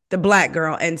 the black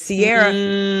girl, and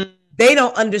Ciara. They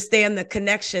don't understand the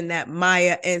connection that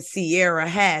Maya and Ciara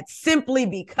had simply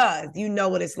because you know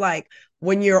what it's like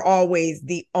when you're always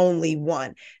the only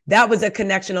one. That was a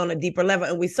connection on a deeper level.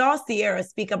 And we saw Ciara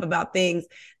speak up about things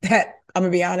that, I'm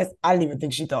going to be honest, I didn't even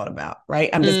think she thought about, right?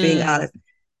 I'm just being honest.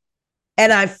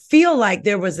 And I feel like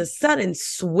there was a sudden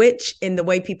switch in the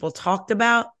way people talked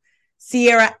about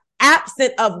Ciara,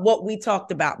 absent of what we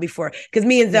talked about before. Because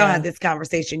me and Zell had this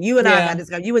conversation. You and I had this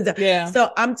conversation. You and Zell. Yeah.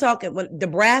 So I'm talking when the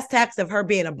brass tacks of her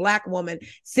being a black woman,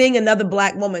 seeing another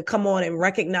black woman come on and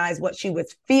recognize what she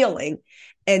was feeling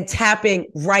and tapping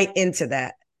right into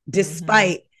that,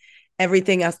 despite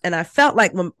everything else. And I felt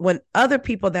like when other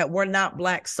people that were not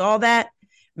black saw that,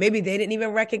 maybe they didn't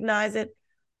even recognize it.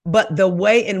 But the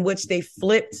way in which they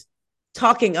flipped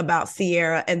talking about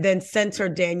Ciara and then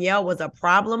centered Danielle was a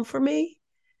problem for me.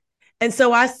 And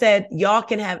so I said, y'all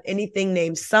can have anything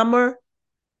named Summer,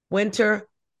 Winter,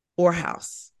 or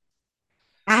House.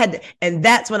 And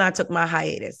that's when I took my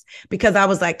hiatus, because I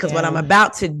was like, because what I'm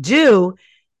about to do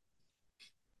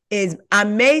is I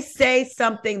may say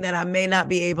something that I may not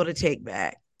be able to take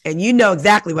back. And you know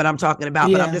exactly what I'm talking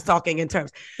about, but I'm just talking in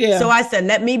terms. So I said,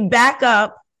 let me back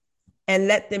up and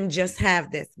let them just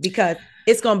have this, because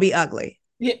it's going to be ugly.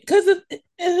 Yeah, because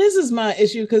this is my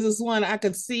issue, because it's one I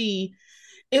could see.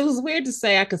 It was weird to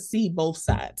say I could see both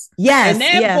sides. Yes. And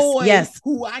that boy,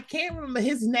 who I can't remember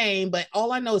his name, but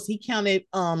all I know is he counted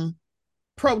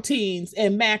proteins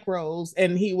and macros,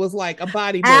 and he was like a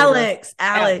bodybuilder. Alex.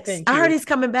 I heard he's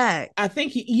coming back. I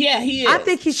think he is. I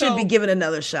think he should be given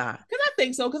another shot. Because I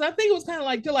think so. Because I think it was kind of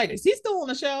like, they're like, is he still on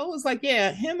the show? It's like,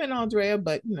 yeah, him and Andrea,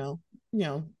 but you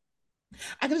know.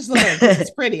 I can just look at it.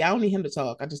 It's pretty. I don't need him to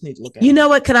talk. I just need to look at it. You know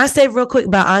what? Can I say real quick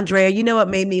about Andrea? You know what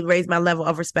made me raise my level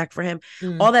of respect for him?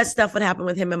 All that stuff would happen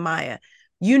with him and Maya.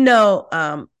 You know,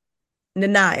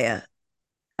 Nanaya,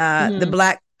 the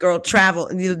black girl travel,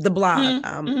 the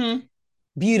blog,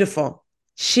 beautiful.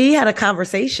 She had a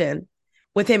conversation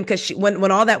with him because when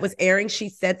all that was airing, she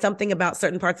said something about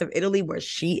certain parts of Italy where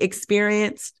she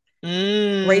experienced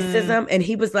racism. And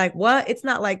he was like, what? It's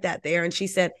not like that there. And she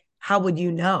said, how would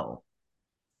you know?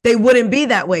 They wouldn't be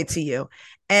that way to you.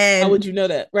 And how would you know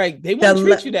that? Right. They wouldn't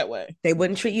treat you that way. They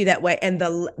wouldn't treat you that way. And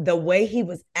the way he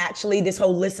was actually, this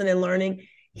whole listen and learning,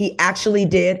 he actually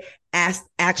did ask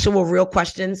actual real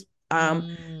questions to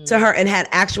her and had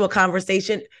actual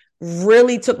conversation,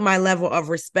 really took my level of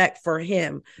respect for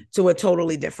him to a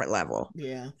totally different level.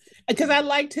 Yeah. Because I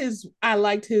liked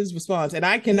his response. And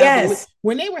I cannot believe,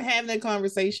 when they were having that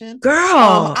conversation,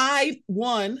 girl,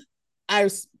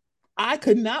 I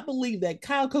could not believe that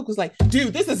Kyle Cook was like,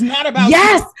 dude, this is not about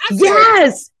yes. What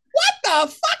the fuck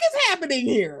is happening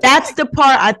here? That's the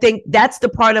part, I think that's the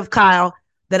part of Kyle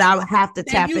that I would have to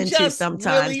tap into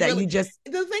sometimes. The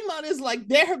thing about it is, like,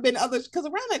 there have been others, because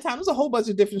around that time there's a whole bunch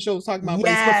of different shows talking about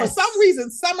race, but for some reason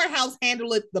Summer House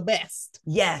handled it the best.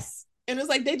 Yes. And it's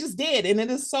like they just did, and it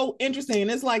is so interesting.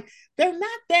 And it's like they're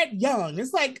not that young.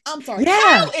 It's like, I'm sorry,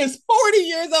 Kyle is 40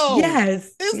 years old.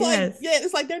 Yes,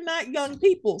 it's like they're not young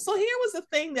people. So here was the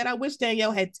thing that I wish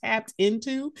Danielle had tapped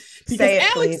into, because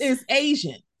Alex is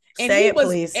Asian, and he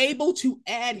was able to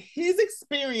add his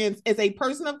experience as a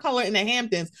person of color in the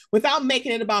Hamptons without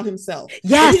making it about himself.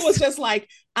 Yes, so he was just like,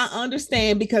 I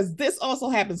understand, because this also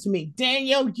happens to me.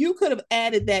 Danielle, you could have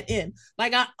added that in.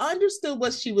 Like, I understood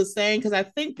what she was saying, because I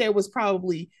think there was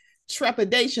probably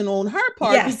trepidation on her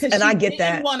part, because and she I get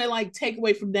didn't want to like take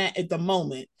away from that at the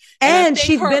moment. And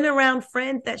she's been around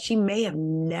friends that she may have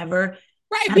never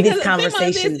because these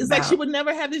conversations is like she would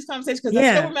never have these conversations, because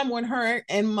I still remember when her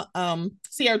and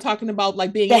Ciara talking about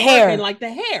like being the hair and like the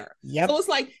hair. So it's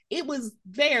like it was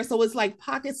there. So it's like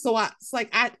pockets. So I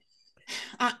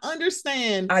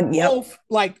understand both,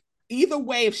 like either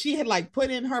way. If she had like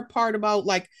put in her part about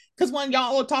like, because when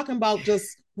y'all are talking about just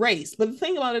race, but the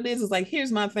thing about it is like,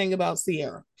 here's my thing about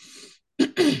Ciara.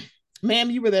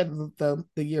 Ma'am, you were there the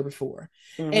year before,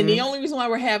 and the only reason why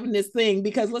we're having this thing,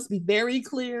 because let's be very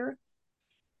clear.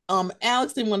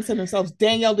 Alex didn't want to sit himself.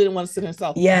 Danielle didn't want to sit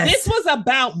herself. Yes. This was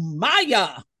about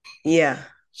Maya. Yeah.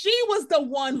 She was the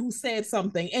one who said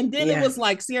something. And then it was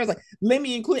like, Ciara's like, let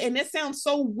me include. And it sounds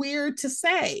so weird to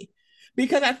say,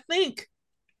 because I think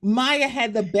Maya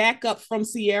had the backup from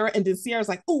Ciara, and then Ciara's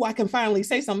like, oh, I can finally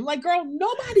say something. Like, girl,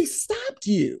 nobody stopped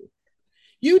you.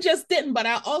 You just didn't. But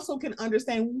I also can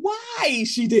understand why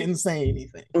she didn't say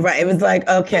anything. Right. It was like,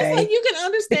 okay. Like, you can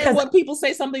understand what people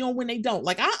say something on when they don't.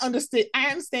 Like, I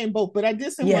understand both, but I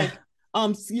just am like,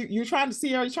 you're trying to see,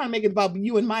 you're trying to make it about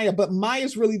you and Maya, but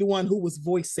Maya's really the one who was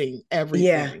voicing everything.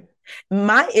 Yeah.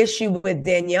 My issue with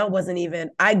Danielle wasn't even,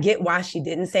 I get why she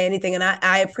didn't say anything. And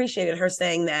I appreciated her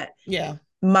saying that. Yeah.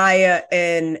 Maya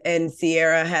and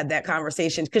Sierra had that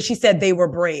conversation because she said they were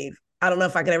brave. I don't know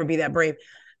if I could ever be that brave.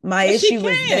 My issue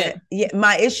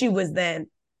was then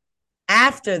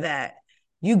after that,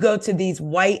 you go to these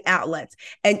white outlets.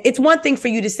 And it's one thing for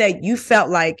you to say you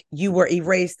felt like you were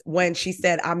erased when she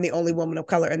said, I'm the only woman of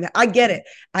color. And I get it.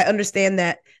 I understand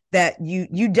that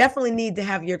you definitely need to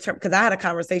have your term. Because I had a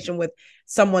conversation with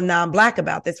someone non-Black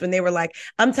about this when they were like,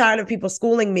 I'm tired of people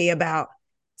schooling me about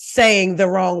saying the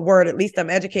wrong word. At least I'm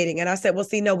educating. And I said, well,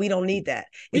 see, no, we don't need that.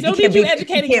 If you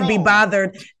can't be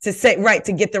bothered to say right,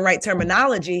 to get the right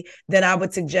terminology, then I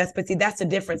would suggest, but see, that's the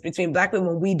difference between Black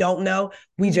women. We don't know,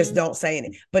 we just don't say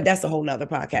it. But that's a whole nother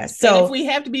podcast. So and if we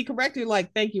have to be corrected,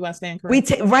 like, thank you, I stand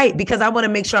corrected. Right, because I want to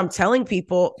make sure I'm telling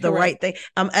people the right thing.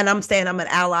 And I'm saying I'm an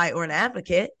ally or an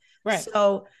advocate. Right.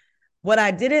 So what I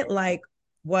didn't like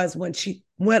was when she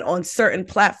went on certain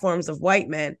platforms of white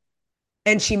men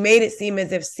and she made it seem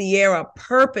as if Sierra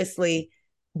purposely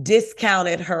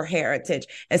discounted her heritage.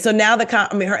 And so now her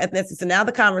ethnicity. So now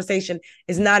the conversation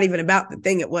is not even about the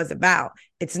thing it was about.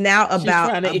 It's now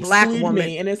about a Black woman.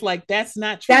 And it's like, that's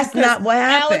not true. That's not what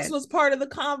happened. Alex was part of the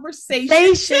conversation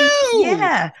too.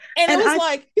 Yeah. And it was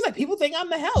like, he's like, people think I'm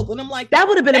the help. And I'm like, that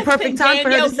would have been a perfect time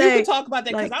for her to say. You can talk about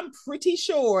that because I'm pretty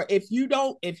sure if you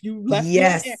left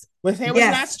with hair was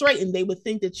not straightened, they would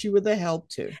think that you were the help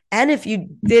too. And if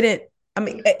you didn't, I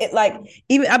mean,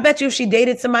 even I bet you if she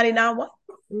dated somebody non-white,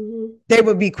 they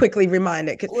would be quickly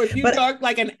reminded. Or if you talk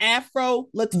like an Afro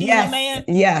Latino man,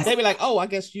 they'd be like, oh, I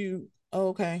guess you. Oh,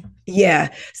 okay.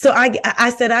 Yeah. So I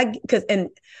said, and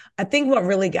I think what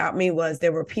really got me was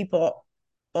there were people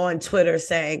on Twitter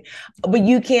saying, but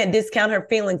you can't discount her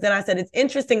feelings. And I said, it's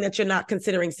interesting that you're not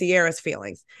considering Sierra's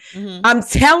feelings. I'm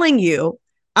telling you,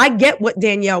 I get what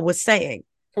Danielle was saying.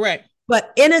 Correct.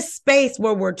 But in a space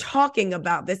where we're talking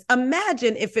about this,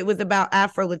 imagine if it was about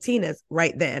Afro-Latinas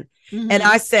right then. And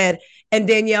I said, and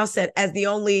Danielle said, as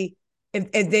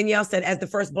Danielle said, as the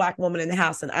first Black woman in the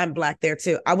house, and I'm Black there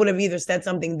too, I would have either said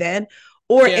something then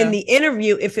or in the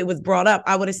interview, if it was brought up,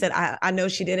 I would have said, I know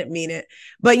she didn't mean it.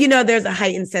 But, there's a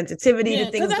heightened sensitivity to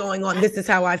things going on. This is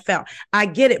how I felt. I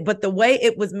get it. But the way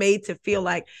it was made to feel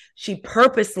like she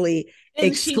purposely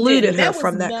excluded her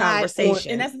from that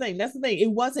conversation. And that's the thing.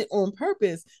 It wasn't on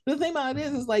purpose. The thing about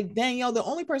it is like, Danielle, the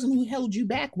only person who held you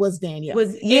back was Danielle.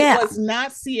 It was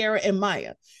not Sierra and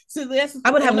Maya. So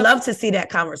I would have loved to see that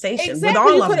conversation with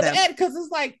all of them. Because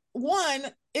it's like,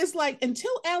 it's like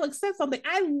until Alex said something,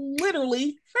 I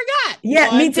literally forgot.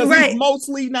 Yeah, me too. Right. He's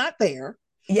mostly not there.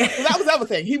 Yeah. So that was the other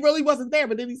thing. He really wasn't there,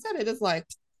 but then he said it. It's like,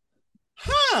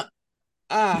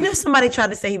 somebody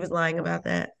tried to say he was lying about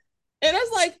that. And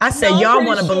it's like, I said, y'all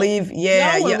want to believe,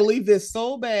 y'all want to believe this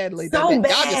so badly. So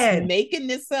bad. Y'all just making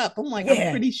this up. I'm like,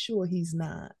 I'm pretty sure he's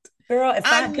not. Girl,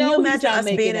 can you imagine us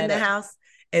being in the house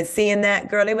and seeing that?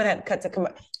 Girl, they would have to cut to come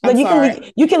up. But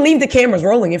you can leave the cameras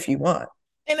rolling if you want.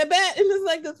 And it's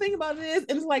like, the thing about it is,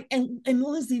 it's like, and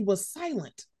Lizzie was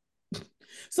silent.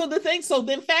 So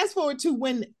then fast forward to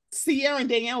when Sierra and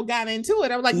Danielle got into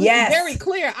it, I was like, very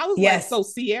clear. I was like, so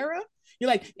Sierra? You're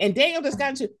like, and Danielle just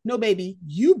got into it. No, baby,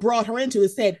 you brought her into it,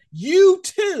 said, you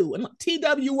too, and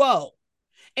TWO.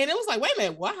 And it was like, wait a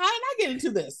minute, how did I get into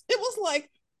this? It was like,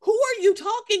 who are you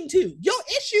talking to? Your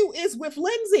issue is with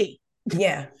Lindsay.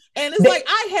 Yeah. And it's like,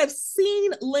 I have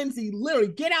seen Lindsay literally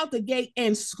get out the gate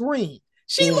and scream.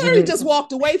 She literally just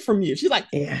walked away from you. She's like,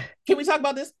 can we talk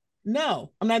about this?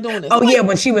 No, I'm not doing this. Oh,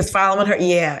 when she was following her.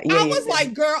 I was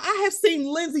like, girl, I have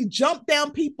seen Lindsay jump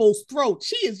down people's throats.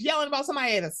 She is yelling about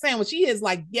somebody at a sandwich. She has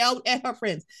like yelled at her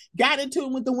friends, got into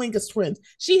it with the Winkus twins.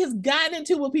 She has gotten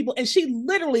into it with people, and she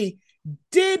literally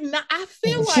did not. I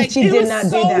feel like she did not do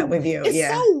that with you. It's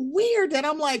so weird that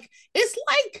I'm like, it's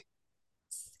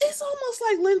almost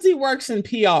like Lindsay works in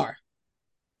PR.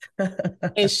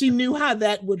 And she knew how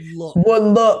that would look.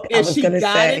 And she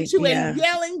got into a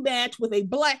yelling match with a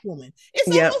Black woman. It's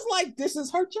almost like this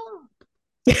is her job.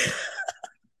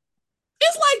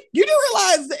 It's like, you do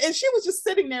realize, and she was just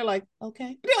sitting there like,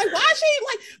 okay. You're like,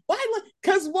 why?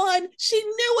 Because one, she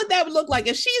knew what that would look like.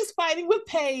 If she is fighting with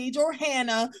Paige or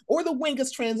Hannah or the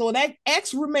Winkus twins or that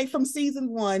ex-roommate from season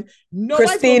 1,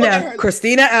 Christina out.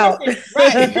 Christina out. And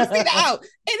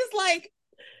it's like,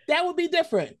 that would be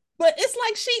different. But it's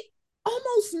like she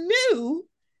almost knew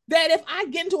that if I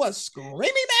get into a screaming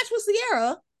match with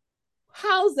Sierra,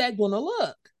 how's that going to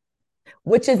look?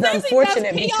 Which is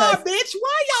unfortunate PR, because bitch,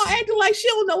 why y'all acting like she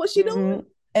don't know what she doing?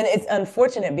 And it's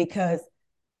unfortunate because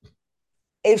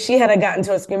if she had gotten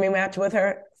to a screaming match with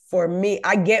her, for me,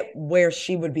 I get where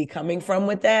she would be coming from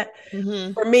with that.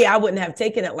 Mm-hmm. For me, I wouldn't have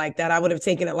taken it like that. I would have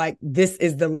taken it like, this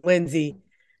is the Lindsay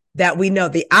that we know.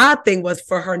 The odd thing was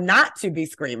for her not to be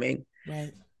screaming.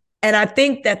 Right. And I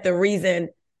think that the reason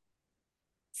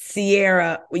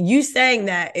Ciara, you saying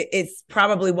that, it's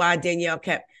probably why Danielle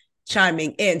kept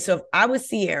chiming in. So if I was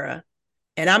Ciara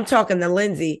and I'm talking to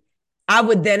Lindsay, I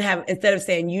would then have, instead of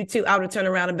saying you two, I would have turned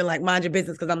around and been like, mind your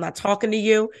business, because I'm not talking to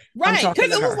you. Right.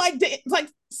 Because it was like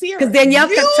Ciara. Because Danielle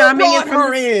kept chiming in.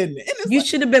 Her in. You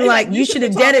should have been like, you should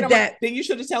have deaded that. Then you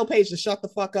should have told Paige to shut the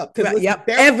fuck up. Because yep,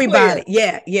 everybody.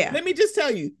 Clear. Yeah. Let me just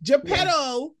tell you,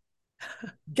 Geppetto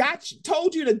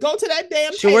told you to go to that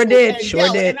damn sure table did. Sure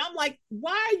did. And I'm like,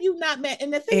 why are you not mad?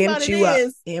 And the thing about it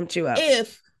is, amped you up.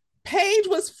 If Paige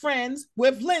was friends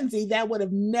with Lindsay, that would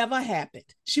have never happened.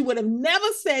 She would have never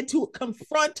said to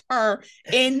confront her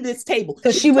in this table.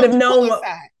 Because she would have known what.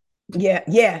 Yeah.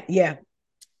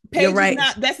 Paige You're right.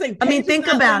 That's like, I mean, think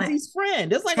about Lindsay's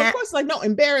friend. It's like, of course, like, no,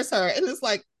 embarrass her. And it's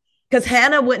like, because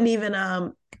Hannah wouldn't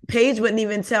even, Paige wouldn't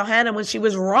even tell Hannah when she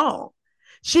was wrong.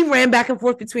 She ran back and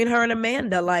forth between her and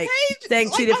Amanda, like Paige,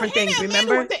 saying two different things.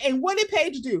 Remember? And what did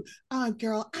Paige do?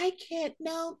 Girl, I can't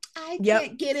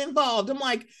get involved. I'm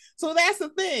like, so that's the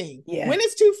thing. Yeah. When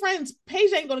it's two friends,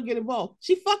 Paige ain't gonna get involved.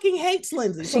 She fucking hates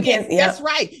Lindsay. She can't. That's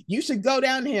right. You should go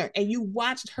down here, and you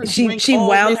watched her. She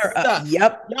wound her up.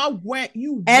 Yep. Y'all went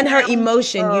and her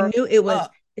emotion. You knew it was.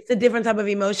 It's a different type of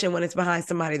emotion when it's behind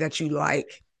somebody that you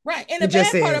like. Right. And the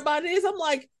bad part about it is, I'm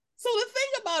like, so the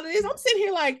thing about it is, I'm sitting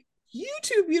here like, you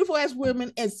two beautiful ass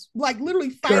women is like literally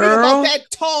fighting about that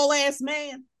tall ass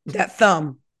man. That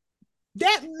thumb.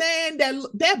 That man,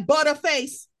 that butter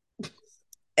face.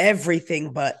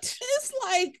 Everything but. It's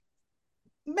like,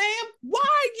 ma'am, why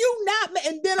are you not?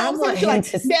 And then all of a sudden,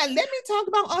 like, yeah, let me talk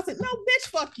about Austin. No, bitch,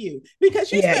 fuck you.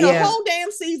 Because you spent a whole damn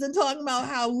season talking about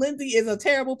how Lindsay is a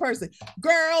terrible person.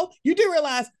 Girl, you do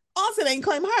realize Austin ain't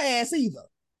claim her ass either.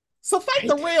 So fight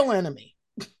the real enemy.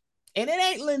 And it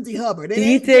ain't Lindsay Hubbard. It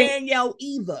ain't Danielle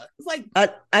either. It's like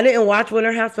I didn't watch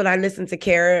Winter House, but I listened to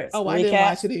Kara's recap. I didn't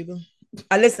watch it either.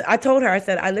 I told her, I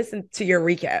said, I listened to your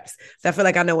recaps. So I feel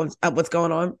like I know what's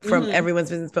going on from everyone's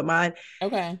business but mine.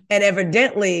 Okay. And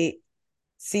evidently,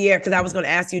 Ciara, because I was going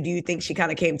to ask you, do you think she kind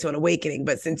of came to an awakening?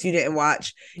 But since you didn't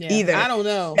watch either. I don't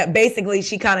know. That basically,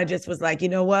 she kind of just was like, you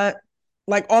know what?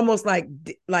 Like almost like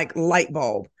light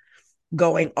bulb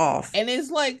going off. And it's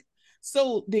like,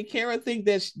 so did Kara think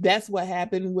that that's what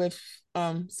happened with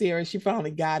Ciara? She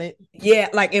finally got it. Yeah,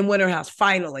 like in Winter House,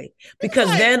 finally. Because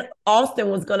then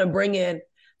Austin was gonna bring in,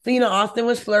 so Austin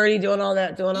was flirty, doing all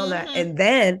that. And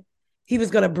then he was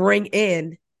gonna bring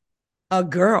in a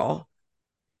girl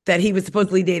that he was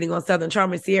supposedly dating on Southern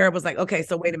Charm. And Ciara was like, okay,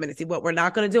 so wait a minute, see what we're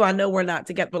not gonna do. I know we're not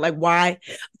together, but like, why?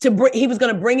 He was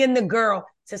gonna bring in the girl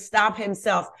to stop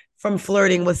himself from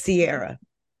flirting with Ciara.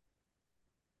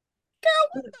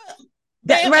 Girl,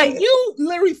 right. You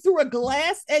literally threw a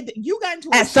glass you got into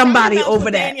at somebody over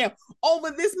that Danielle,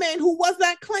 over this man who was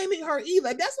not claiming her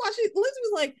either. That's why Lindsay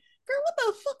was like, girl, what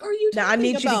the fuck are you talking about? I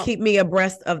need you to keep me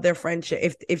abreast of their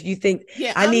friendship. If you think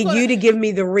I need you to give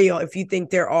me the real, if you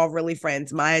think they're all really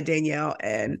friends, Maya, Danielle,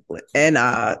 and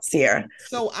Ciara.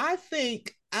 So I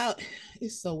think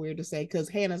it's so weird to say because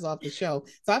Hannah's off the show.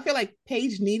 So I feel like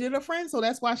Paige needed a friend, so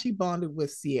that's why she bonded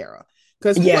with Ciara.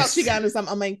 Because who else she got into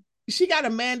something? I mean, she got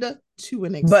Amanda to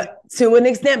an extent. But to an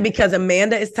extent, because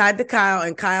Amanda is tied to Kyle,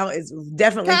 and Kyle is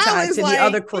definitely tied to the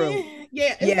other crew.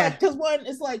 Because one,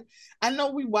 it's like, I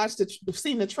know we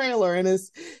seen the trailer, and it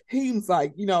seems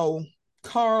like,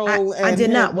 Carl and I did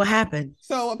not. What happened?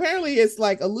 So apparently it's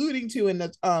like alluding to in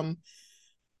the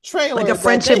trailer, like a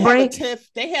friendship break.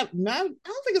 They have not. I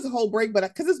don't think it's a whole break, but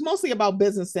because it's mostly about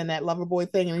business and that lover boy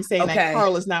thing, and he's saying that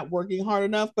Carl is not working hard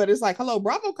enough. But it's like, hello,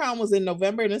 BravoCon was in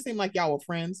November, and it seemed like y'all were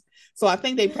friends. So I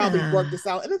think they probably worked this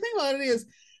out. And the thing about it is,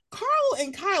 Carl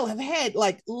and Kyle have had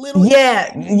like little and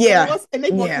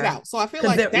they worked it out. So I feel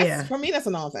like that's for me, that's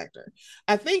a non-factor.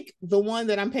 I think the one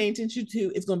that I'm paying attention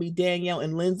to is going to be Danielle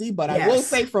and Lindsay, but I will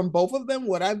say from both of them,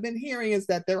 what I've been hearing is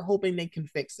that they're hoping they can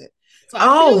fix it.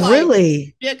 So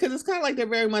really? Yeah, because it's kind of like they're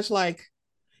very much like,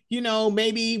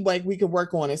 maybe like we can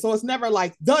work on it. So it's never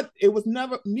like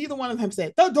neither one of them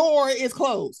said the door is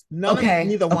closed.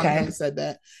 Neither one of them said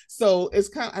that. So it's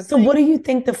kind of. So what do you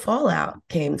think the fallout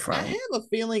came from? I have a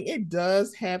feeling it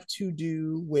does have to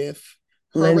do with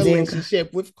her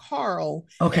relationship with Carl.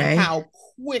 Okay. And how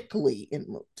quickly it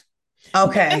moved.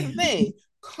 Okay. That's the thing.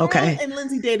 Carl and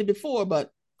Lindsay dated before, but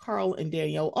Carl and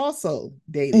Danielle also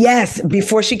dated. Yes,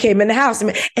 before she came in the house.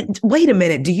 And wait a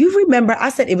minute. Do you remember? I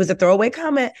said it was a throwaway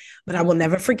comment, but I will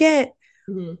never forget.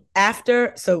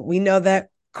 Mm-hmm. So we know that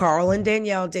Carl and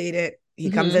Danielle dated. He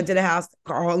comes Mhm. into the house.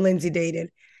 Carl and Lindsay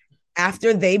dated.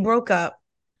 After they broke up,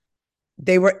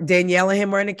 Danielle and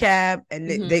him were in a cab, and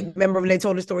they remember when they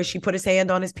told the story. She put his hand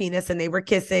on his penis, and they were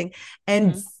kissing.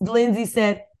 And Lindsay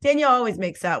said Danielle always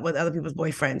makes out with other people's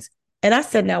boyfriends. And I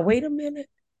said, now wait a minute.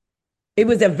 It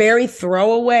was a very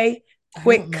throwaway,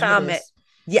 quick comment. This.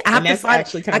 Yeah, I have to find.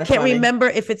 Actually, I can't remember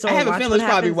if it's on. I have a feeling it's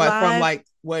probably from like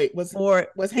was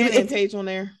Hannah and Tage on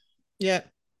there? Yeah,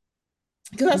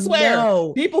 because I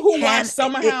swear, people who watched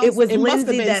Summer House, it must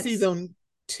have been season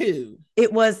 2.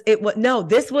 It was no.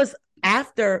 This was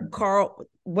after Carl,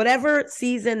 whatever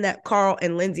season that Carl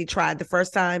and Lindsay tried the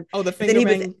first time. Oh, the finger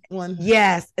bang one.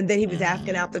 Yes, and then he was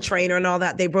asking out the trainer and all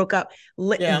that. They broke up.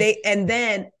 And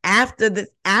then after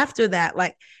that,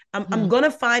 like I'm gonna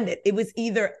find it. It was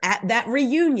either at that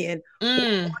reunion or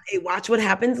a Watch What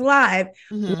Happens Live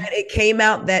that it came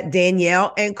out that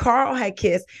Danielle and Carl had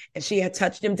kissed, and she had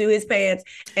touched him through his pants,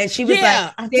 and she was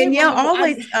like, Danielle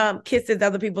always kisses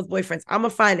other people's boyfriends. I'm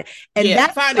gonna find it, and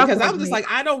that's find it, because I'm just like,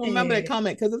 I don't remember that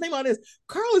comment, because the thing about this,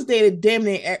 Carl has dated damn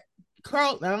near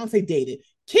Carl. I don't say dated,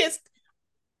 kissed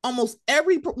almost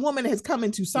every woman that has come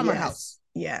into Summer House.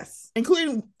 Yes,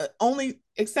 including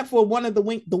except for one of the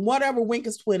whatever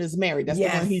Winkus twin is married. That's the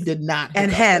one he did not.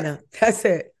 And Hannah. With. That's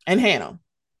it. And Hannah.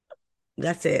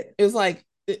 That's it. It was like,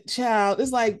 child.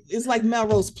 It's like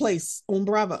Melrose Place on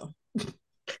Bravo.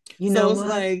 You know, so it's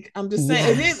like, I'm just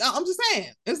saying. It is. I'm just saying.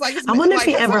 It's like. I wonder if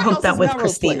he ever hooked up with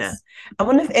Christina. I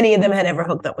wonder if any of them had ever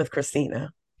hooked up with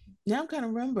Christina. Now I'm kind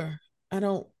of remember. I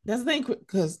don't. That's the thing,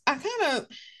 because I kind of.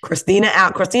 Christina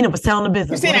out. Christina was telling the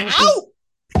business. Christina out.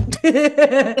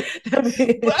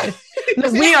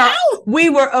 We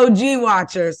were OG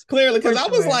watchers, clearly, because I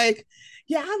was like,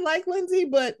 yeah, I like Lindsay,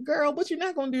 but girl, what you're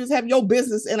not gonna do is have your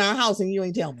business in our house and you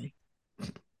ain't tell me.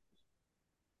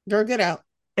 Girl, get out.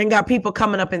 And got people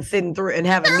coming up and sitting through and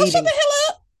having meetings. Shut the hell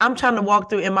up. I'm trying to walk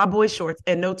through in my boy shorts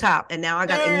and no top, and now and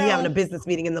you having a business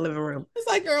meeting in the living room. It's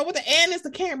like, girl, what it's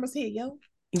the cameras here, yo.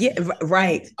 Yeah,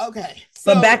 right. Okay,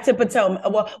 but back to Potomac.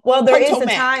 Well, there is a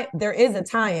tie. There is a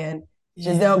tie-in.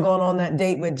 Giselle going on that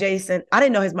date with Jason. I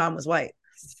didn't know his mom was white.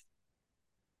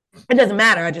 It doesn't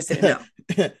matter. I just didn't know.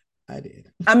 I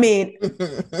did. I mean,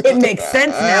 it makes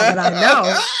sense now that I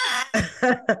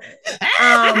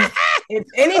know. If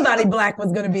anybody black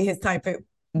was going to be his type, it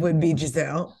would be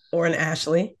Giselle or an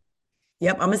Ashley.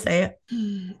 Yep, I'm going to say it.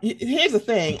 Here's the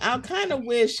thing. I kind of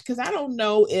wish, because I don't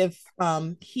know if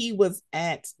he was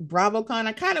at BravoCon.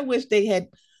 I kind of wish they had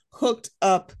hooked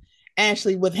up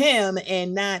Ashley with him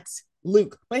and not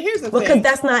Luke. But here's the thing. Because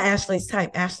that's not Ashley's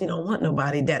type. Ashley don't want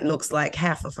nobody that looks like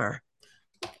half of her.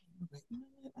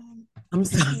 I'm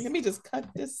sorry. Let me just cut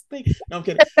this thing. No, I'm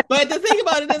kidding. But the thing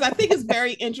about it is, I think it's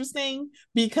very interesting,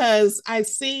 because I've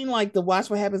seen like the Watch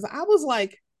What Happens. I was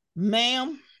like,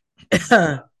 ma'am,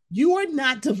 you are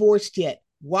not divorced yet.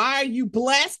 Why are you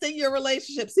blasting your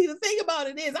relationship? See, the thing about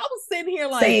it is, I was sitting here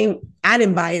like, I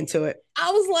didn't buy into it. I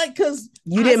was like, because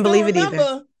you didn't believe it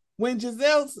either. When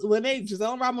Giselle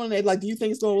and Robin, they like, do you think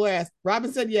it's going to last?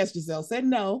 Robin said yes. Giselle said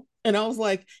no. And I was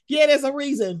like, yeah, there's a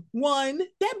reason. 1,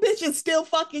 that bitch is still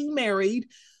fucking married.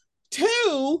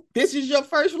 2, this is your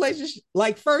first relationship,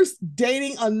 like first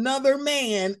dating another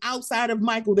man outside of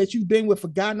Michael that you've been with for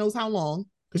God knows how long,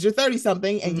 because you're 30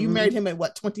 something and you married him at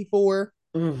what, 24?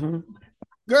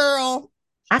 Girl.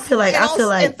 I feel like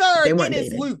and third, it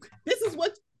is Luke. This is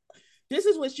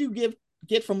what you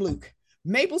get from Luke.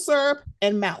 Maple syrup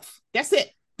and mouth. That's it.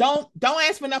 Don't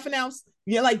ask for nothing else.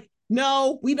 You're like,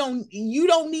 no, you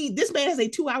don't need, this man has a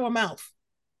 2-hour mouth.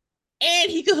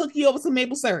 And he can hook you up with some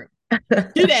maple syrup.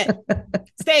 Do that.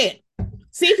 Say it.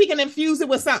 See if he can infuse it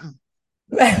with something.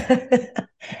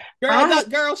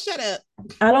 Girl, shut up.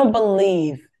 I don't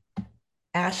believe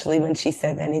Ashley when she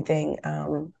said anything.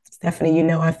 Stephanie, you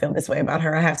know I feel this way about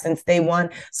her. I have since day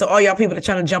one. So all y'all people that are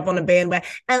trying to jump on the bandwagon,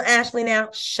 and Ashley now,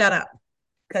 shut up.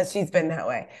 Because she's been that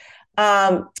way.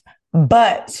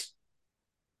 But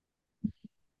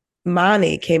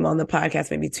Moni came on the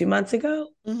podcast maybe 2 months ago.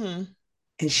 And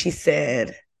she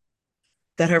said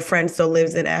that her friend still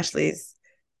lives in Ashley's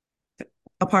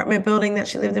apartment building that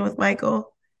she lived in with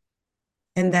Michael.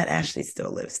 And that Ashley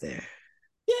still lives there.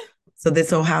 Yeah. So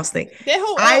this whole house thing.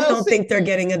 I don't think they're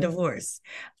getting a divorce.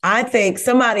 I think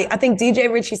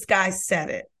DJ Richie Sky said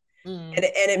it. And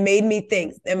it made me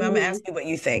think. And I'm going to ask you what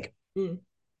you think.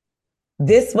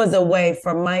 This was a way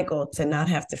for Michael to not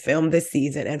have to film this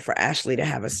season and for Ashley to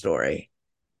have a story.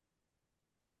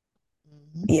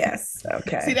 Yes.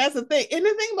 Okay. See, that's the thing. And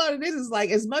the thing about it is like,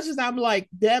 as much as I'm like,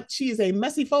 Deb, she is a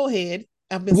messy forehead.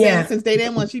 I've been saying it since day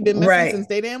damn one. She's been messy Right. since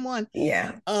day damn one.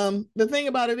 Yeah. The thing about it is she's been messy Right. since day damn one. Yeah. The thing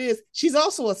about it is she's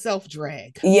also a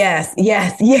self-drag. Yes.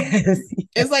 Yes. Yes.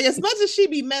 It's like as much as she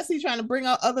be messy trying to bring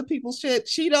out other people's shit,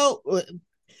 she don't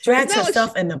Drags like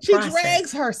herself in the she process.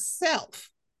 drags herself.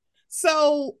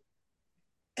 So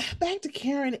back to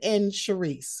Karen and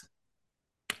Charisse,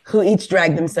 who each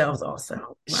drag themselves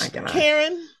also. My God.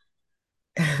 Karen,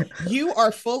 you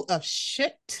are full of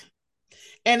shit.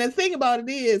 And the thing about it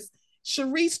is,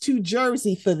 Charisse too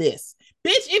Jersey for this.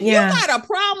 Bitch, if you got a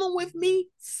problem with me,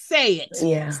 say it.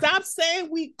 Yeah. Stop saying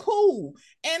we cool.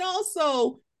 And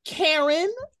also,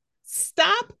 Karen,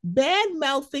 stop bad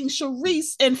mouthing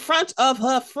Charisse in front of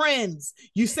her friends.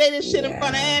 You say this shit in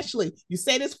front of Ashley. You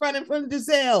say this in front of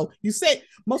Giselle. You say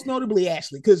most notably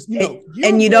Ashley, because you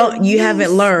know you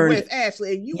haven't learned with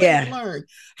Ashley, and you haven't learned.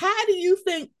 How do you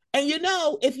think? And you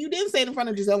know, if you didn't say it in front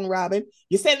of Giselle and Robin,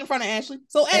 you said it in front of Ashley.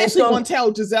 So Ashley gonna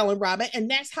tell Giselle and Robin,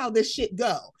 and that's how this shit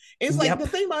go. It's like the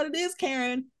thing about it is,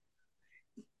 Karen,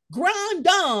 grand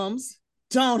dames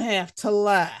don't have to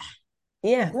lie.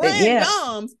 Yeah. Grand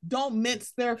dames don't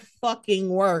mince their fucking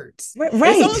words. Right.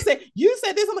 Someone said, you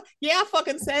said this. I'm like, yeah, I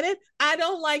fucking said it. I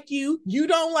don't like you. You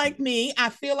don't like me. I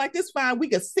feel like it's fine. We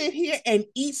could sit here and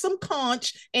eat some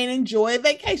conch and enjoy a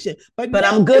vacation. But no,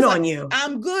 I'm good on you.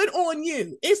 I'm good on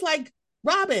you. It's like,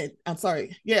 Robin. I'm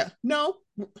sorry. Yeah. No,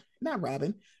 not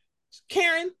Robin.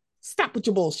 Karen, stop with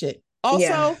your bullshit.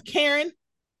 Also, Karen,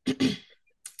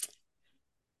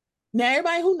 now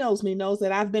everybody who knows me knows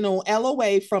that I've been on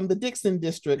LOA from the Dixon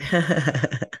district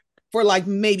for like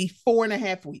maybe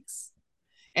 4.5 weeks.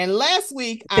 And last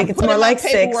week, I think it's more like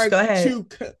 6. Go ahead.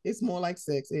 It's more like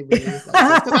 6. It really is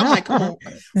like 6. Because I'm like, come on,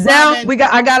 Zell, we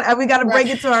got to break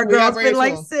it to our girls. It's been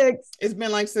like 6. It's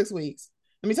been like 6 weeks.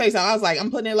 Let me tell you something. I was like, I'm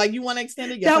putting it like, you want to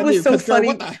extend it? Yes, that was so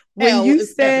funny. Girl, when you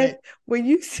said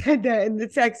that in the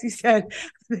text, you said,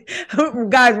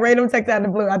 guys, random text out of the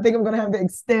blue. I think I'm going to have to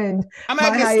extend. I'm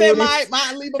going to have to extend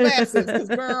my leave of absence. Because,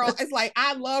 girl, it's like,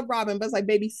 I love Robin, but it's like,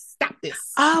 baby, stop this.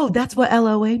 Oh, that's what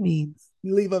LOA means.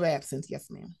 Leave of absence. Yes,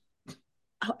 ma'am.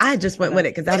 Oh, I just went with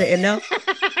it because I didn't know.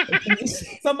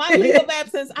 So my leave of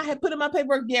absence, I had put in my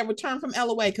paperwork, return from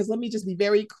LOA. Because let me just be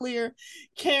very clear.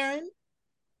 Karen,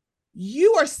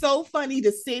 you are so funny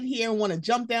to sit here and want to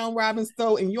jump down Robin's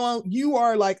throat, and you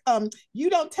are like, you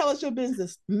don't tell us your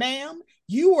business, ma'am.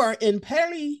 You are in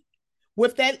peril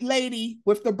with that lady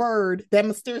with the bird that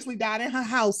mysteriously died in her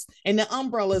house, and the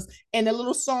umbrellas, and the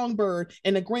little songbird,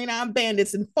 and the green-eyed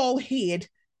bandits and forehead.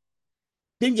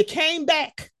 Then you came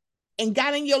back and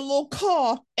got in your little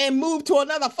car and moved to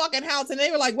another fucking house, and they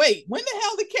were like, wait, when the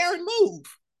hell did Karen move?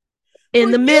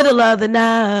 In the middle of the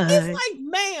night. It's like,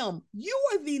 ma'am, you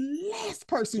are the last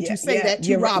person to say that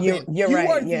to Robin. You're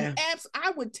right.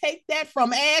 I would take that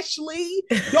from Ashley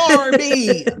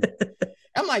Darby.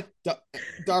 I'm like,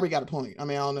 Darby got a point. I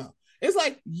mean, I don't know. It's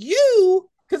like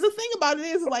because the thing about it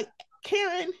is like,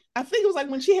 Karen, I think it was like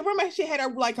when she had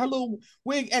her like her little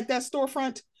wig at that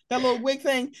storefront, that little wig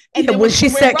thing. And then when she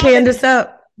set Candace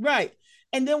up. Right.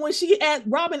 And then when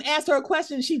Robin asked her a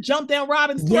question, she jumped down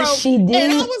Robin's throat. Yes, she did.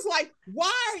 And I was like,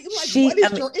 why? Like, what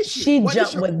is your issue? She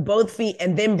jumped with both feet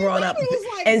and then brought up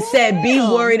and said, be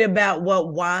worried about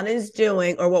what Juan is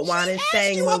doing or what Juan is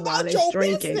saying when Juan is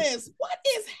drinking. Business. What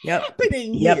is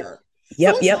happening here?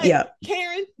 Yep.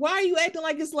 Karen, why are you acting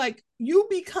like it's like you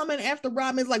be coming after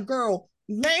Robin? It's like, girl,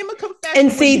 name a confession.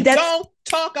 And see, don't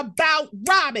talk about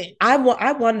Robin. I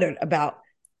wondered about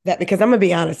that because I'm going to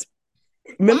be honest.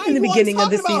 Remember in the beginning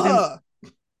of the season?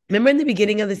 Remember in the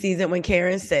beginning of the season when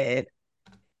Karen said,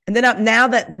 and then now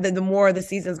that the more of the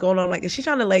season's going on, like, is she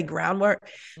trying to lay groundwork?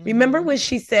 Mm-hmm. Remember when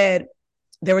she said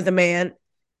there was a man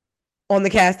on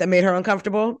the cast that made her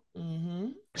uncomfortable? Mm-hmm.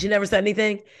 She never said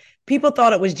anything. People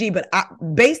thought it was G, but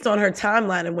based on her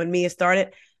timeline and when Mia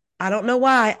started, I don't know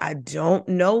why.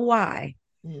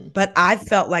 But I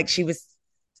felt like she was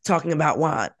talking about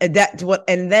Juan. And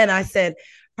then I said,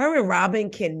 her and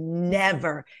Robin can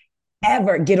never,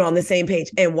 ever get on the same page.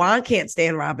 And Juan can't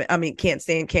stand can't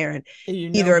stand Karen.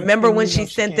 Either. Remember when she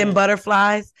sent them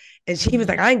butterflies and she was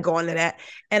like, I ain't going to that.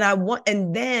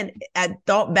 And then I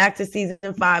thought back to season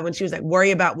 5 when she was like,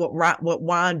 worry about what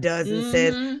Juan does and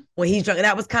says when he's drunk. And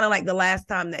that was kind of like the last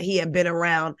time that he had been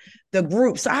around the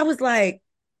group. So I was like,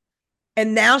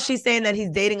 and now she's saying that he's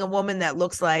dating a woman that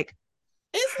looks like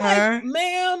it's her. Like,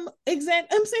 ma'am,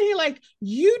 exactly. I'm saying here, like,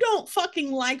 you don't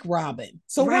fucking like Robin.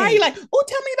 So why are you like, oh,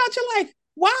 tell me about your life?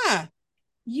 Why?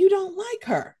 You don't like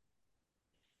her.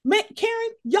 Man, Karen,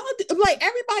 y'all, like,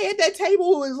 everybody at that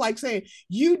table who is like saying,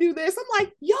 you do this. I'm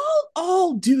like, y'all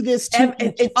all do this to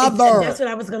each other. That's what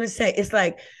I was going to say. It's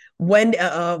like when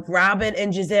Robin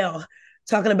and Giselle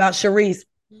talking about Charisse.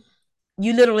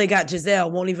 You literally got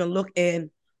Giselle won't even look in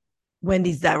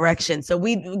Wendy's direction. So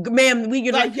ma'am, we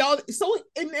get like y'all. So,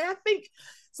 and I think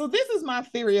so. This is my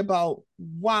theory about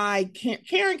why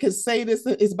Karen could say this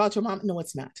is about your mom. No,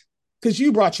 it's not, because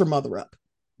you brought your mother up,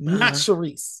 not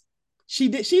Charisse. She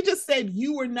did. She just said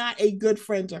you were not a good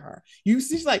friend to her.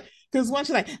 She's like, because once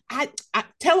she's like, I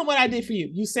tell him what I did for you.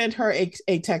 You sent her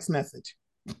a text message.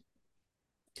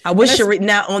 I wish Charisse,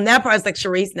 now on that part, it's like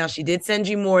Charisse, now she did send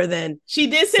you more than. She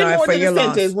did send more than a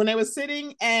sentence. When they were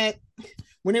sitting at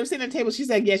the table, she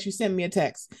said, yes, you sent me a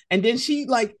text. And then she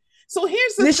like, so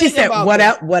here's the thing. She said,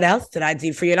 what else did I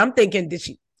do for you? And I'm thinking, did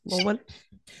she? Well, what?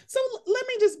 So let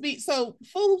me just be full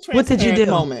transparent. What did you do?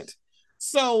 Moment.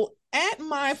 So at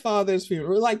my father's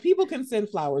funeral, like people can send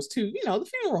flowers to, the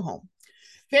funeral home.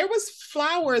 There was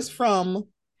flowers from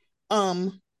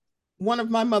one of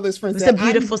my mother's friends. It was a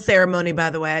beautiful ceremony, by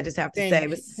the way. I just have to say, it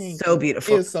was so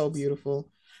beautiful. It was so beautiful.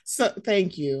 So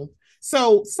thank you.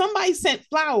 So somebody sent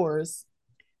flowers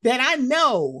that I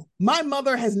know my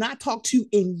mother has not talked to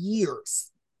in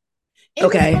years. It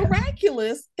was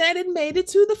miraculous that it made it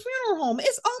to the funeral home.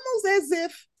 It's almost as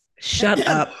if Shut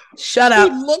up. He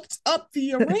looked up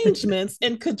the arrangements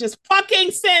and could just fucking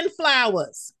send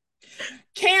flowers.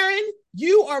 Karen,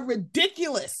 you are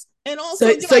ridiculous. And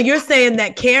also, so you're saying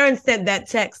that Karen sent that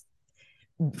text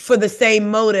for the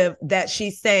same motive that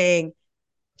she's saying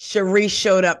Charisse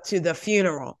showed up to the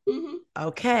funeral. Mm-hmm.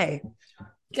 Okay.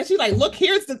 Because she's like, look,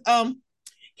 here's the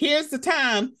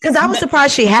time. Because I was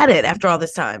surprised she had it after all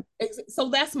this time. So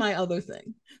that's my other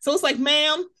thing. So it's like,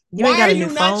 ma'am, why are you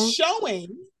not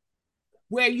showing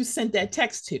where you sent that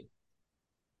text to?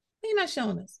 You're not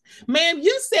showing us. Ma'am,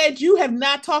 you said you have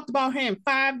not talked about her in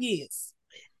 5 years.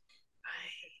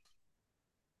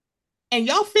 And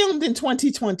y'all filmed in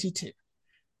 2022.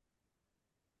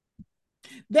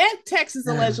 That text is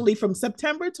allegedly from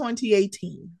September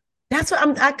 2018. That's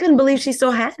what I couldn't believe she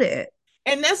still had it.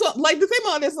 And that's what, like, the thing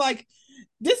about it is, like,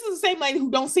 this is the same lady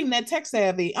who don't seem that tech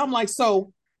savvy. I'm like,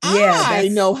 so I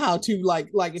know how to, like,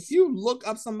 if you look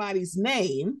up somebody's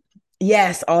name.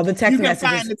 Yes, all the text messages. You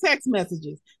can find the text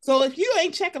messages. So if you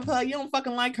ain't checking her, you don't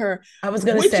fucking like her. I was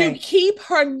going to say. Would you keep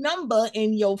her number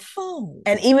in your phone?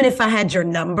 And even if I had your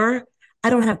number,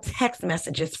 I don't have text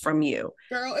messages from you.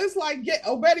 Girl, it's like,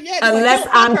 better yet. Unless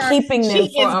I'm keeping them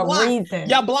for a reason.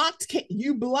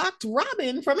 You blocked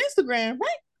Robin from Instagram,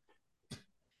 right?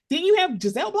 Didn't you have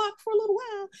Giselle blocked for a little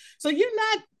while? So you're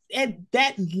not at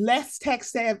that less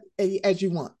text savvy as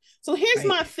you want. So here's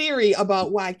my theory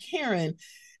about why Karen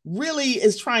really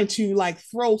is trying to, like,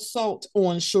 throw salt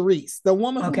on Charisse, the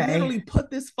woman who literally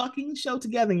put this fucking show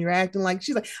together. And you're acting like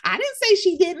she's like, I didn't say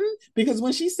she didn't, because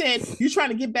when she said you're trying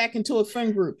to get back into a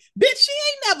friend group, bitch, she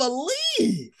ain't never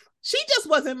leave. She just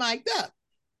wasn't mic'd up.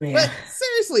 Yeah. But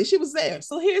seriously, she was there.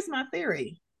 So here's my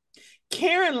theory.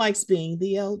 Karen likes being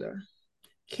the elder.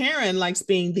 Karen likes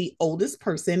being the oldest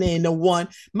person and the one,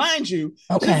 mind you,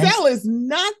 Giselle is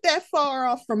not that far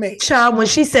off from age. Child, when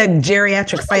she said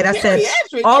geriatric fight, I said,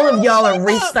 all of y'all are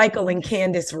recycling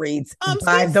Candace reads,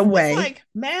 by the way. Like,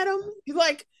 madam, you're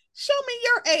like, show me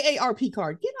your AARP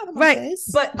card. Get out of my face.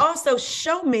 But also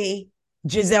show me,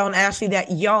 Giselle and Ashley,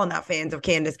 that y'all not fans of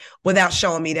Candace without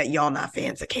showing me that y'all not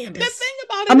fans of Candace. The thing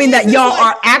about it that y'all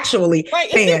are actually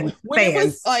fans. It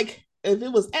was like, if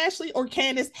it was Ashley or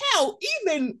Candace, hell,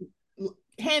 even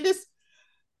Candace,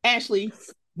 Ashley,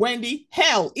 Wendy,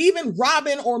 hell, even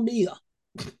Robin or Mia.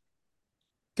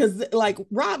 Because, like,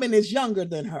 Robin is younger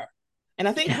than her. And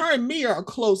I think her and Mia are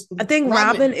close. I think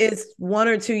Robin is 1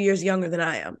 or 2 years younger than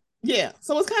I am. Yeah.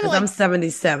 So it's kind of like, I'm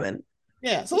 77.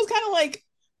 Yeah. So it's kind of like,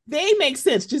 they make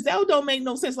sense. Giselle don't make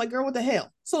no sense. Like, girl, what the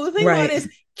hell? So the thing about it is,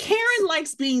 Karen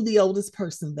likes being the oldest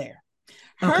person there.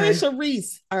 Her and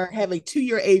Charisse have a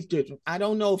 2-year age difference. I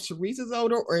don't know if Charisse is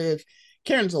older or if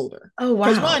Karen's older. Oh,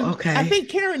 wow. I think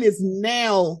Karen is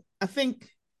now,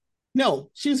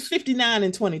 she was 59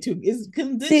 and 22.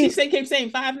 Did she keep saying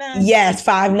 5'9"? Yes,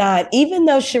 5'9". Even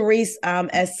though Charisse,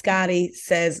 as Scotty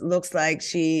says, looks like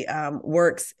she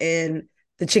works in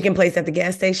the chicken place at the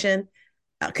gas station.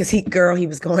 Because he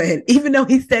was going, even though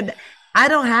he said, I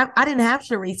didn't have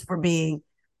Charisse for being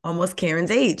almost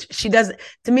Karen's age. She doesn't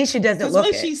look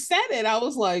when she said it, I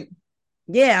was like,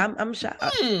 yeah, I'm shocked.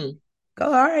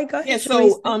 Go ahead. Yeah,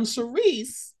 so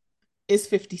Charisse is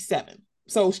 57.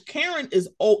 So Karen is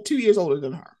 2 years older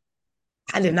than her.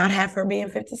 I did not have her being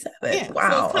 57. Yeah, wow.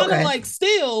 So it's kind of like,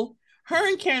 still, her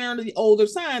and Karen are the older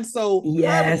side. So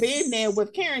her being there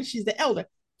with Karen, she's the elder.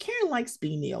 Karen likes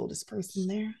being the oldest person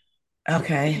there.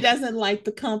 Okay. She doesn't like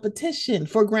the competition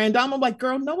for Grand Dame. I'm like,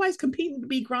 girl, nobody's competing to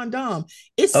be Grand Dame.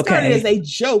 It started as a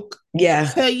joke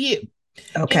to you.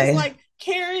 Okay. And it's like,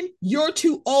 Karen, you're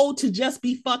too old to just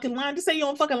be fucking lying. Just say you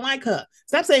don't fucking like her.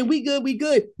 Stop saying we good, we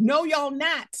good. No, y'all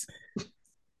not.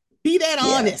 Be that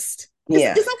honest.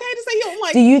 Yeah. It's okay to say you don't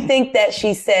like. Do you think that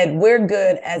she said we're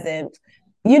good as in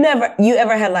you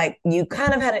ever had like you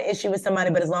kind of had an issue with somebody,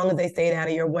 but as long as they stayed out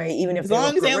of your way, even if as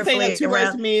long as they don't say that two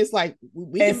words to me, it's like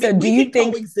we can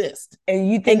coexist.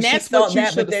 And you think she thought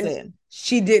that, but then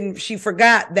she didn't. She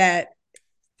forgot that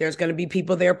there's going to be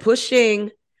people there pushing.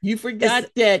 You forgot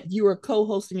that you were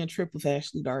co-hosting a trip with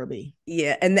Ashley Darby.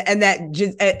 Yeah, and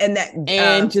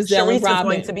Giselle and Robin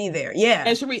going to be there. Yeah,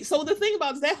 and Sharice. So the thing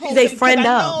about that whole she's a friend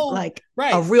of, like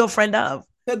right. a real friend of.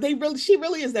 That she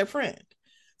really is their friend.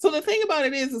 So the thing about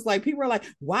it is like people are like,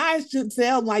 why is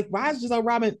Giselle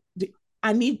Robin?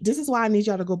 This is why I need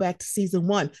y'all to go back to season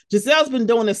 1. Giselle's been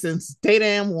doing this since day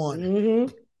damn one.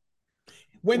 Mm-hmm.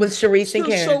 With Sharice and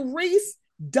Karen. Sharice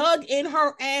dug in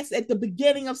her ass at the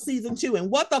beginning of season 2. And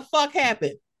what the fuck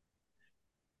happened?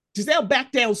 Giselle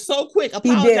backed down so quick,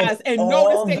 apologized, and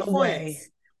noticed they friends.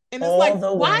 And it's like,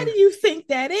 why do you think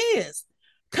that is?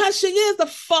 Because she is the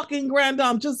fucking grand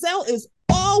dame. Giselle is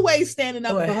always standing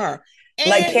up for her. And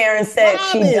like Karen said,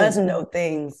 Robin, she does know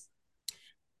things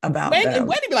about them. And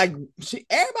Wendy be like,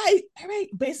 everybody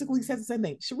basically says the same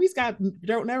thing. Sharice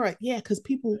don't know, right? Yeah, because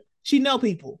she know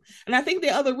people. And I think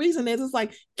the other reason is it's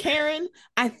like, Karen,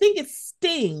 I think it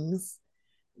stings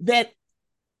that.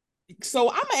 So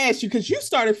I'm going to ask you, because you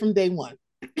started from day one.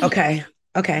 Okay.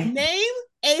 Name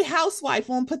a housewife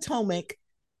on Potomac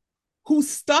who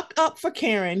stuck up for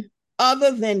Karen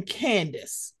other than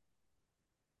Candace.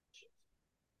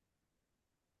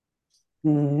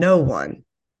 No one.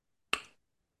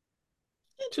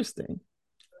 Interesting.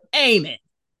 Ain't it?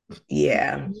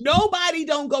 Yeah. Nobody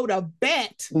don't go to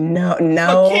bat. No.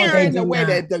 For Karen, the way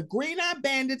that the Green Eye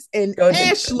Bandits and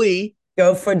Ashley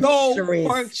go for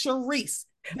Sharice.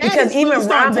 Because even really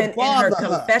Robin in her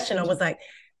confessional was like,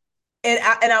 and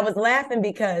I was laughing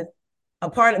because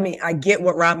a part of me, I get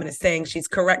what Robin is saying. She's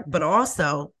correct, but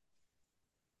also,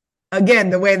 again,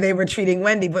 the way they were treating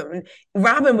Wendy. But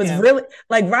Robin was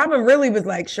really was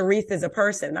like, Sharice is a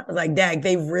person. I was like, dag,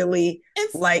 they really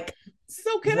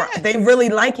they really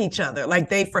like each other.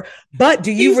 But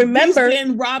do you remember?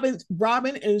 And Robin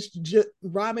and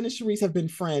Sharice have been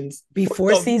friends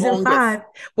before season 5,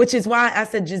 which is why I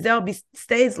said Giselle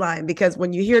stays lying, because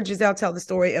when you hear Giselle tell the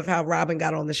story of how Robin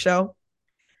got on the show,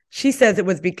 she says it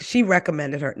was because she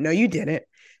recommended her. No, you didn't.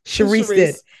 Sharice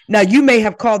did. Now you may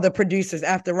have called the producers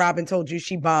after Robin told you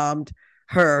she bombed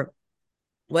her,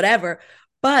 whatever.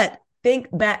 But think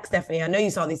back, Stephanie. I know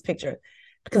you saw these pictures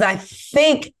because I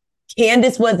think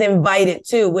Candace was invited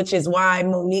too, which is why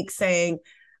Monique trying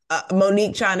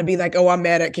to be like, oh, I'm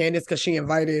mad at Candace because she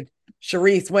invited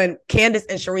Sharice, when Candace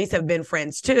and Sharice have been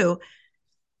friends too.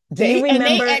 They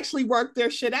actually worked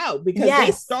their shit out, because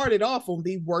they started off on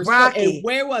the worst. And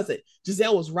where was it?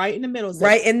 Giselle was right in the middle.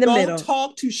 Right in the middle. Don't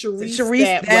talk to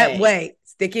Sharice that way.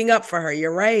 Sticking up for her.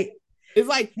 You're right. It's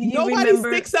like nobody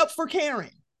sticks up for Karen.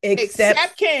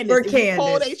 Except Candace. For Candace.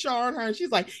 Called HR on her and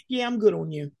she's like, yeah, I'm good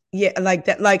on you. Yeah, like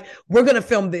that. Like, we're going to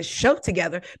film this show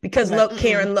together, because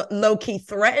Karen low-key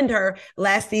threatened her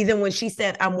last season when she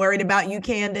said, I'm worried about you,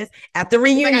 Candace, at the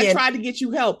reunion. Like, I tried to get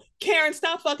you help. Karen,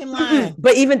 stop fucking lying.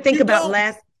 But even think about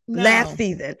last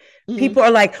season. People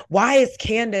are like, why is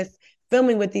Candace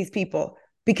filming with these people?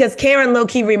 Because Karen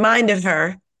low-key reminded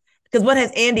her, because what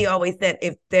has Andy always said?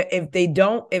 If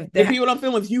people don't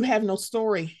film with you, have no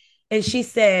story. And she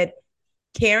said,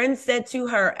 Karen said to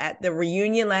her at the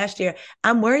reunion last year,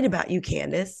 I'm worried about you,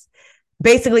 Candace.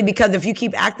 Basically, because if you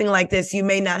keep acting like this, you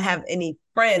may not have any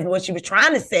friends. What she was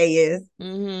trying to say is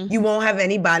you won't have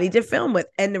anybody to film with.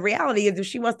 And the reality is, if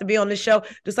she wants to be on the show,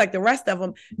 just like the rest of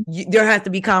them, there has to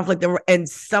be conflict and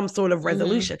some sort of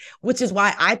resolution, which is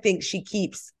why I think she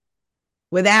keeps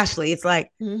with Ashley. It's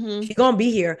like, she's going to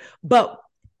be here. But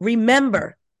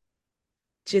remember,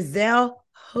 Giselle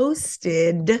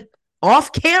hosted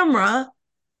off camera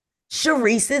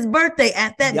Sharice's birthday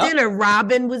at that dinner.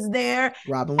 Robin was there.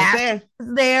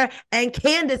 And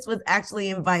Candace was actually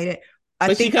invited.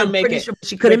 But she couldn't make it.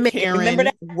 She couldn't make Karen it. Remember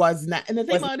that? Was not. And the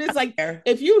thing about it is, like,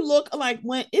 if you look, like,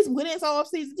 when it's off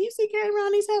season, do you see Karen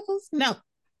around these heifers? No.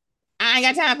 I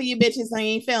ain't got time for you bitches. I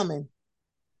ain't filming.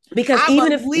 Because I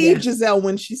even believe Giselle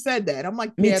when she said that. I'm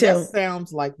like, yeah, that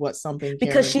sounds like something.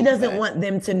 Because she doesn't want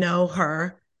them to know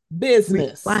her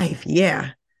business life.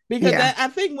 Yeah. Because I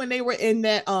think when they were in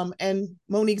that and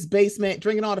Monique's basement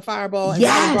drinking all the Fireball and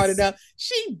Robin brought it up,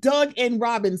 she dug in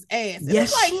Robin's ass.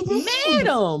 Yes, like,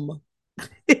 madam.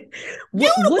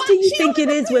 What do you think it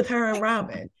is with her and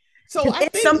Robin? So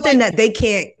it's something that they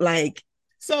can't, like,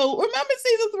 So remember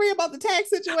season 3 about the tag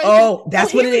situation? Oh,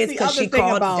 that's what it Here's is, the because other she thing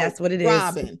called. about That's what it is.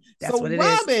 Robin. That's So what it is.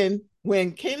 Robin,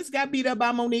 when Candace got beat up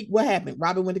by Monique, what happened?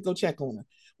 Robin went to go check on her.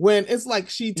 When it's like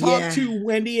she talked to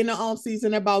Wendy in the off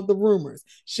season about the rumors.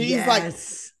 She's like,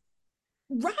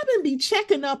 Robin be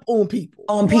checking up on people.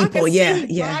 On people,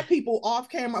 yeah. People off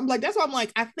camera. I'm like, that's why I'm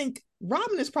like, I think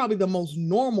Robin is probably the most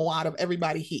normal out of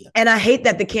everybody here. And I hate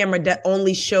that the camera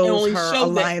only shows her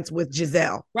alliance with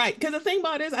Giselle. Right. Because the thing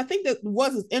about it is, I think that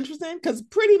was interesting because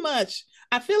pretty much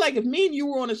I feel like if me and you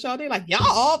were on a show, they're like,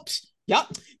 y'all,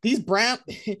 these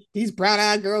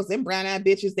brown-eyed girls, them brown-eyed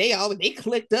bitches, they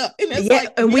clicked up. And it's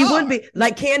like, and we would be,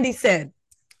 like Candy said,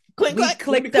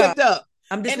 clicked up.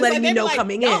 I'm just letting you know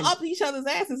coming in. Y'all up each other's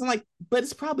asses. I'm like, but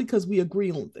it's probably because we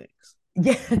agree on things.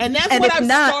 Yeah. And that's what I've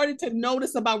started to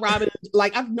notice about Robin.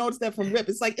 Like, I've noticed that from Rip.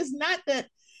 It's like, it's not that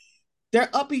they're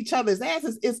up each other's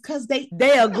asses. It's because they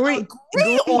agree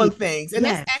on things. And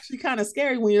that's actually kind of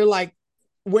scary when you're like,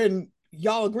 when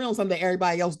y'all agree on something that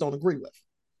everybody else don't agree with.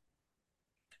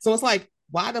 So it's like,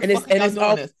 why the fuck are y'all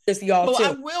doing this? It's y'all too.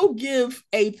 I will give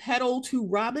a pedal to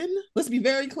Robin. Let's be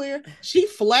very clear. She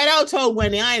flat out told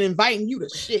Wendy, I ain't inviting you to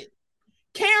shit.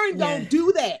 Karen don't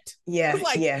do that. Yeah. It's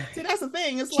like, see, that's the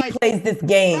thing. It's she plays this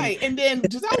game. Right. And then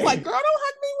Giselle was like, girl, don't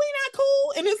hug me. We not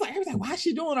cool. And it's like, everybody's like, why is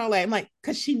she doing all that? I'm like,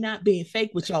 because she not being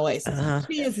fake with y'all asses.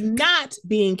 She is not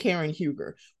being Karen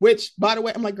Huger, which, by the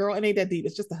way, I'm like, girl, it ain't that deep.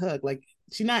 It's just a hug. Like,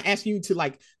 she's not asking you to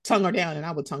like tongue her down, and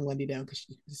I would tongue Wendy down because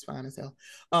she's fine as hell.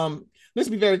 Let's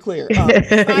be very clear.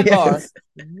 Sidebar.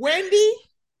 Wendy.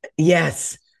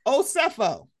 Yes.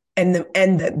 Osefo. And the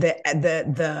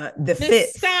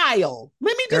fit style.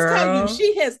 Let me just tell you,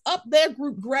 she has upped their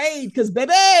group grade because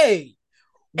baby,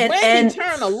 Wendy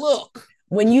turn a look.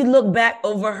 When you look back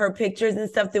over her pictures and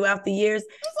stuff throughout the years,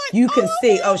 like, you can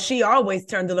see, she always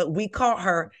turned to look. We caught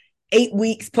her 8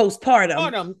 weeks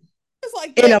postpartum. It's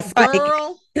like in a fight.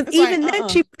 Girl. Even then,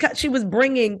 she was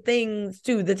bringing things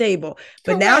to the table,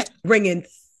 but now she's bringing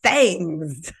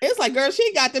things. It's like, girl,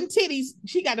 she got them titties.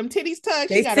 She got them titties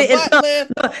tucked. She got a butt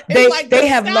lift. They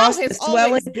have lost the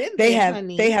swelling.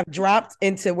 They have dropped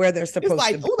into where they're supposed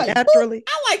to be naturally.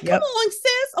 I like, come on,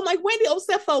 sis. I'm like, Wendy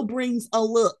Osefo brings a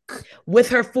look with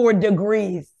her 4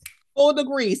 degrees. 4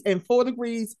 degrees and 4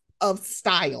 degrees of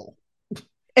style.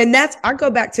 And that's, I go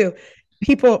back to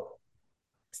people.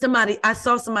 I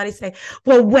saw somebody say,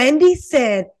 well, Wendy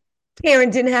said Karen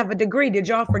didn't have a degree. Did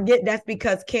y'all forget that's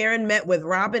because Karen met with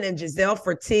Robin and Giselle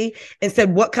for tea and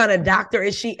said, what kind of doctor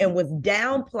is she? And was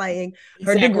downplaying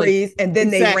her degrees. And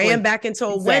then they ran back and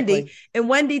told Wendy. And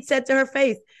Wendy said to her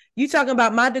face, you talking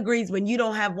about my degrees when you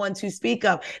don't have one to speak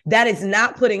of. That is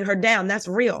not putting her down. That's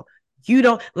real. You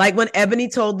don't, like when Ebony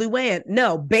told Luann,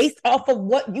 no, based off of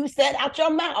what you said out your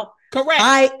mouth. Correct.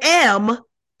 I am.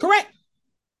 Correct.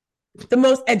 The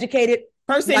most educated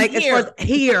person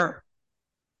here.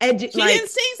 She didn't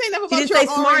say nothing about your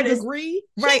smartest degree.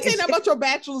 She didn't say nothing about your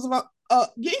bachelor's. You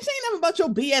ain't saying nothing about your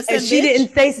BS. And she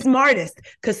didn't say smartest,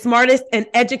 because smartest and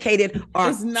educated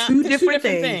are two different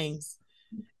things.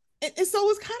 And so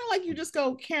it's kind of like you just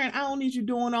go, Karen, I don't need you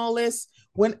doing all this.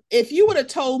 If you would have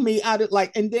told me, I'd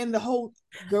like, and then the whole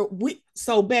girl,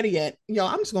 so better yet,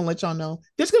 I'm just gonna let y'all know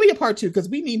there's gonna be a part 2 because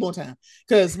we need more time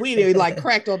because we need like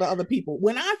cracked all the other people.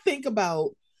 When I think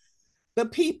about the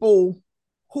people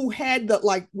who had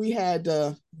we had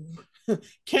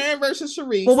Karen versus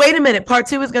Sharice. Well, wait a minute. Part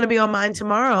 2 is going to be on mine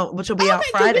tomorrow, which will be out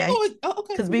Friday.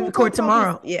 Because we record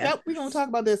tomorrow. Yep, we're gonna talk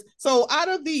about this. So out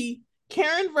of the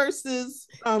Karen versus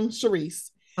Sharice.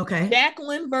 Okay.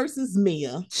 Jacqueline versus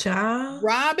Mia. Child.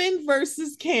 Robin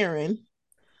versus Karen.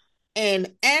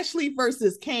 And Ashley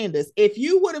versus Candace. If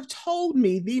you would have told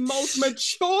me the most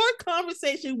mature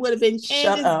conversation would have been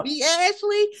Candace v.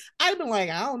 Ashley, I'd have been like,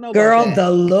 I don't know. Girl,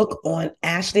 the look on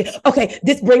Ashley. Okay,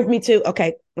 this brings me to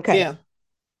okay. Yeah.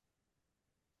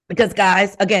 Because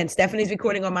guys, again, Stephanie's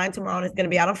recording on mine tomorrow and it's going to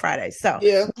be out on Friday. So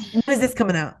when is this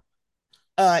coming out?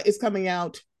 It's coming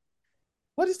out.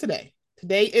 What is today?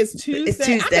 Today is Tuesday. It's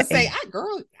Tuesday. I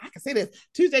can say this.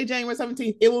 Tuesday, January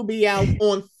 17th. It will be out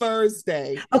on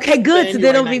Thursday. Okay, good. January so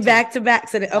then it'll 19th. Be back to back.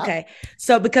 So okay.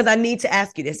 So because I need to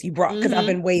ask you this, you brought because I've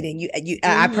been waiting.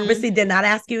 I purposely did not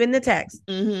ask you in the text.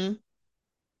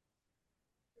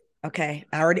 Okay,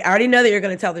 I already know that you're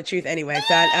going to tell the truth anyway.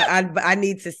 So I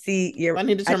need to see your. I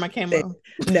need to turn my camera on.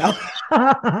 No.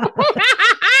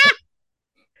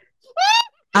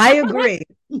 I agree.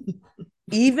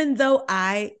 Even though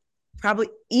I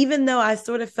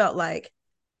sort of felt like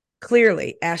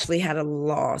clearly Ashley had a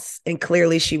loss and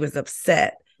clearly she was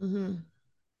upset. I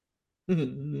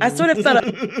sort of felt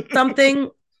like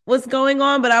something was going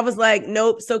on, but I was like,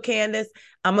 nope. So Candace,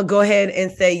 I'm going to go ahead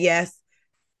and say yes.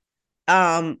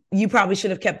 you probably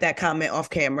should have kept that comment off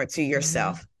camera to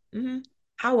yourself. Mm-hmm.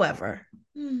 However,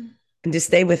 Mm-hmm. and just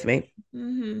stay with me.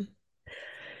 Mm-hmm.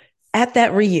 At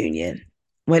that reunion,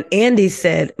 when Andy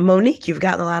said, Monique, you've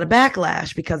gotten a lot of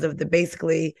backlash because of the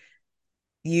basically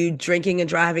you drinking and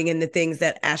driving and the things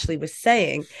that Ashley was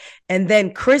saying. And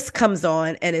then Chris comes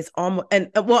on and it's almost,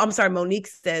 I'm sorry, Monique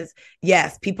says,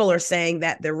 yes, people are saying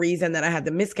that the reason that I had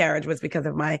the miscarriage was because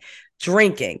of my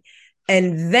drinking.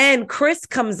 And then Chris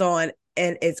comes on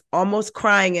and is almost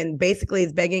crying and basically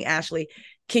is begging Ashley,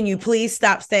 can you please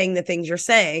stop saying the things you're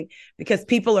saying? Because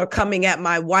people are coming at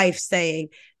my wife saying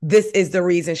this is the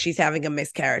reason she's having a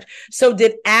miscarriage. So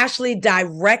did Ashley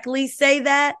directly say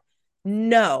that?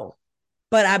 No.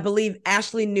 But I believe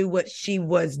Ashley knew what she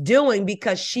was doing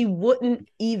because she wouldn't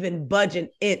even budge an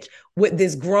inch with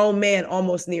this grown man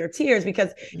almost near tears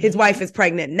because his wife is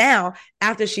pregnant now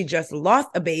after she just lost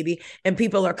a baby. And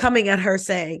people are coming at her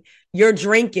saying, you're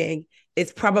drinking.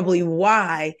 It's probably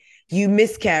why you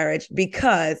miscarried,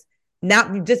 because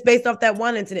not just based off that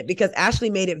one incident, because Ashley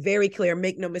made it very clear,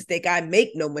 make no mistake, I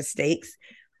make no mistakes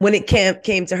when it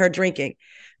came to her drinking.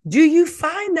 Do you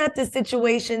find that the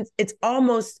situations, it's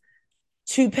almost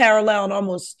too parallel and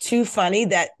almost too funny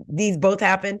that these both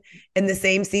happen in the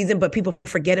same season, but people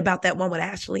forget about that one with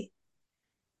Ashley?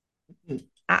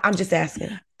 I'm just asking.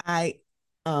 When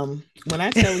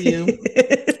I tell you,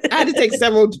 I had to take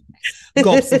several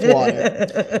gulps of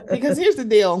water because here's the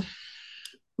deal.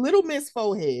 Little Miss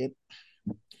Forehead,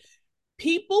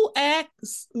 people act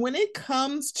when it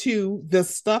comes to the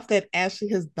stuff that Ashley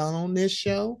has done on this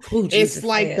show. Ooh, it's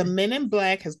like man. The Men in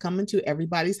Black has come into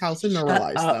everybody's house and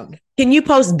neuralized them. Can you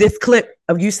post this clip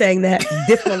of you saying that?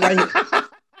 This one right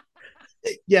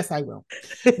here. Yes, I will.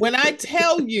 When I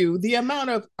tell you the amount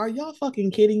of, are y'all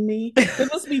fucking kidding me?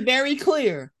 Let's be very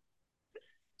clear.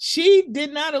 She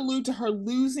did not allude to her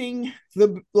losing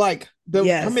her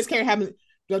miscarriage happened.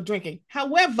 Drinking.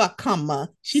 However,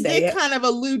 she did kind of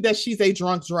allude that she's a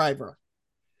drunk driver.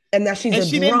 And that she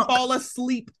didn't fall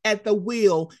asleep at the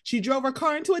wheel. She drove her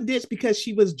car into a ditch because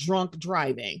she was drunk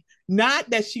driving.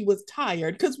 Not that she was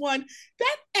tired. Because one,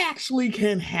 that actually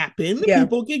can happen. Yeah.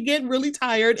 People can get really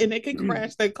tired and they can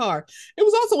crash their car. It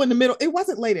was also in the middle. It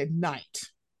wasn't late at night.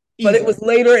 But it was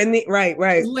later in the right.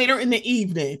 Later in the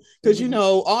evening, because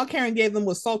all Karen gave them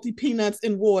was salty peanuts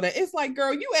and water. It's like,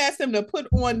 girl, you asked them to put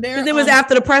on their. It was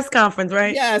after the press conference,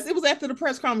 right? Yes, it was after the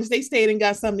press conference. They stayed and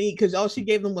got something to eat because all she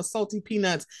gave them was salty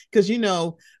peanuts. Because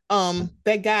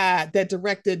that guy that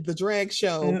directed the drag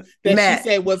show that Matt. She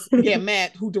said was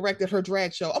Matt, who directed her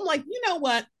drag show. I'm like, you know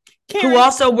what? Karen, who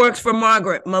also works for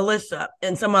Margaret, Melissa,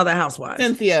 and some other housewives.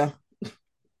 Cynthia.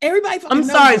 Everybody. I'm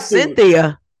sorry,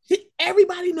 Cynthia.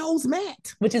 Everybody knows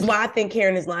Matt. Which is why I think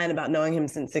Karen is lying about knowing him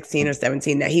since 16 or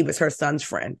 17, that he was her son's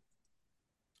friend.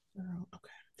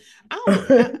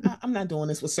 Okay. I'm not doing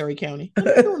this with Surrey County. I'm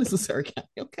not doing this with Surrey County,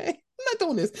 okay? I'm not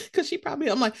doing this because she probably,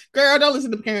 I'm like, girl, don't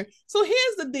listen to Karen. So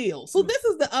here's the deal. So this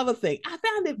is the other thing. I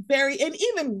found it and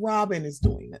even Robin is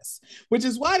doing this, which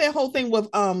is why that whole thing with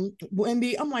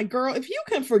Wendy, I'm like, girl, if you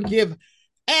can forgive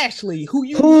Ashley, who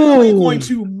you literally going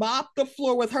to mop the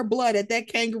floor with her blood at that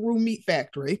kangaroo meat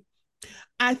factory,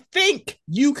 I think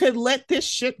you could let this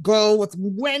shit go with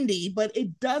Wendy, but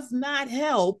it does not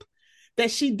help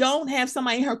that she don't have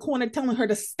somebody in her corner telling her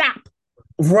to stop.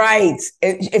 Right.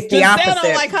 It's the opposite. They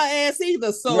don't like her ass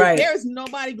either. So there's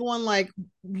nobody going like,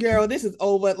 girl, this is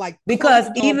over. Like, because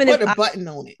even if put a button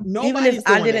on it. Nobody's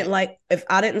even if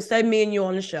I didn't say me and you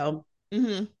on the show,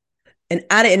 and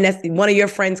I didn't, one of your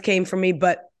friends came for me,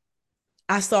 but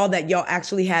I saw that y'all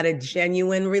actually had a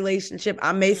genuine relationship.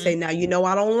 I may say now,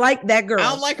 I don't like that girl. I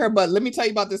don't like her, but let me tell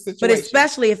you about this situation. But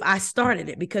especially if I started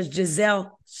it, because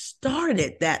Giselle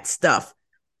started that stuff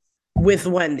with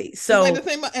Wendy. So like the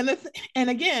thing about, and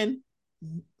again,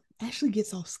 Ashley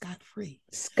gets off scot-free.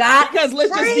 Because let's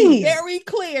just be very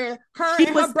clear,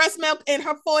 her breast milk and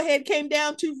her forehead came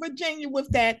down to Virginia with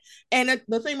that. And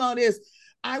the thing about it is,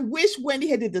 I wish Wendy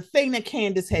had did the thing that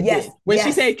Candace had did. When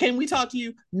she said, can we talk to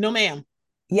you? No, ma'am.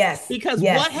 Yes. Because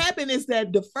what happened is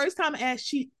that the first time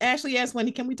Ashley asked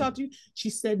Wendy, can we talk to you? She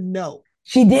said no.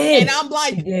 She did. And I'm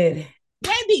like,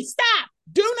 Wendy, stop.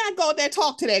 Do not go there,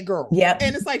 talk to that girl. Yep.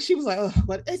 And it's like, she was like, oh,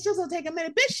 but it's just gonna take a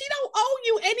minute. Bitch, she don't owe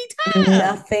you any time.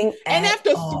 Nothing. And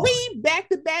after 3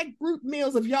 back-to-back group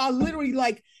meals of y'all literally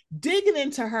like digging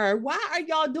into her, why are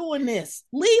y'all doing this?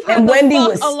 Leave her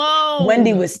alone.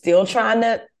 Wendy was still trying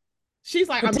to. She's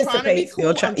like, I'm trying to be cool.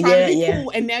 I'm trying to be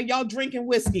cool. And now y'all drinking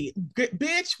whiskey.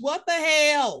 Bitch, what the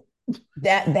hell?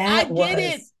 I get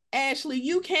it. Ashley,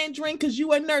 you can't drink because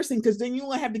you are nursing, because then you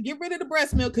will have to get rid of the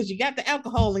breast milk because you got the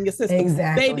alcohol in your system.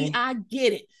 Exactly. Baby, I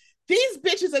get it. These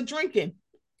bitches are drinking.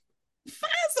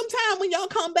 find some time when y'all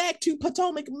come back to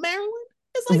Potomac, Maryland.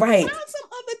 It's like, right. find some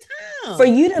other time. For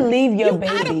you to leave your You out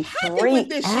baby of pocket 3 with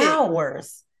this shit.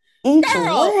 hours each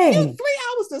Girl, you way. 3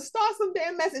 hours to start some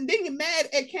damn mess, and then you're mad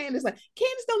at Candace. Like,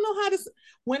 Candace don't know how to.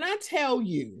 When I tell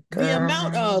you Girl. the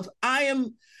amount of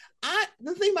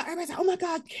the thing about everybody's like, oh my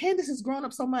God, Candace has grown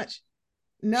up so much.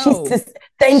 No,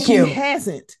 thank you. She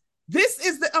hasn't.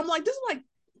 I'm like, this is like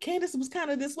Candace was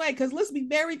kind of this way, because let's be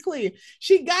very clear.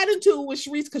 She got into it with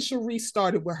Charisse because Charisse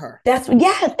started with her. It's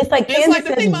like Candace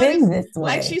has been this way.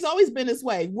 Like, she's always been this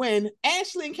way. When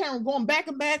Ashley and Karen going back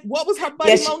and back, what was her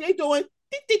buddy Monet doing?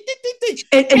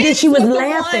 And then she was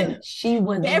laughing.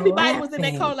 Everybody was in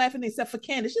that car laughing except for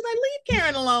Candace. She's like, leave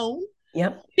Karen alone.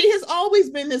 Yep. She has always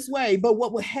been this way. But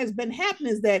what has been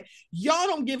happening is that y'all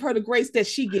don't give her the grace that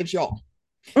she gives y'all.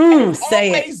 Always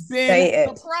been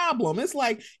the problem. It's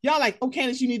like, y'all like, oh,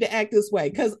 Candace, you need to act this way.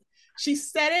 Because she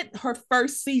said it her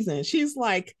first season. She's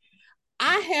like,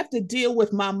 I have to deal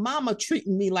with my mama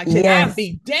treating me like shit. I'd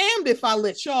be damned if I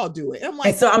let y'all do it. I'm like,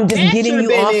 and so I'm just getting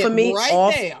you off of me,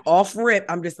 right off rip.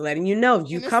 I'm just letting you know,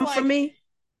 you come for me.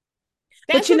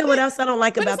 But you know what else I don't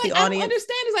like about the audience? I don't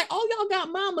understand. It's like, oh, y'all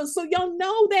got mamas, so y'all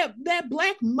know that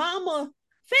black mama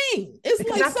thing. It's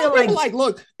because like some people like,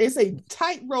 look, it's a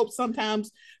tightrope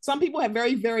sometimes. Some people have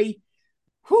very, very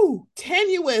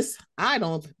tenuous,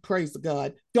 praise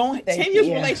God, tenuous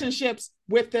relationships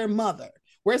with their mother.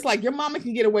 Where it's like your mama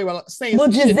can get away with saying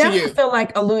some shit to you. I feel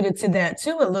like alluded to that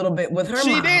too a little bit with her mom.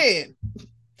 She did.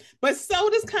 But so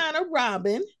does kind of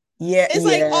Robin. Yeah, it's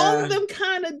like all of them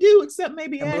kind of do, except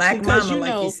maybe Ashley, because you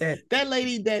know that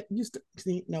lady that used to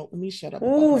see. No, let me shut up.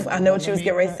 Ooh, I know what you was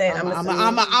getting ready to say.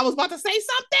 I was about to say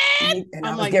something.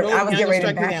 I was getting ready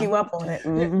to back you up on it.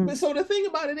 Mm-hmm. But so the thing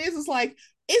about it is, it's like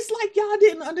y'all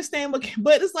didn't understand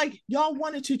but it's like y'all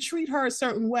wanted to treat her a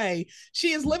certain way.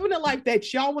 She is living a life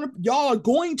that y'all are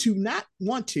going to not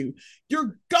want to.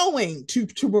 You're going to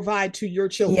provide to your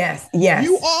children. Yes.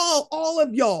 You all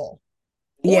of y'all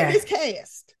on this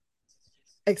cast.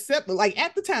 Except like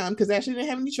at the time, because Ashley didn't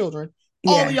have any children,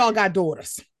 all of y'all got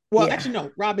daughters. Well, actually,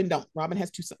 no, Robin don't. Robin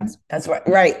has 2 sons. That's right.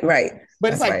 Right.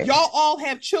 But it's like y'all all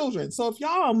have children. So if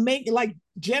y'all are making like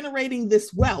generating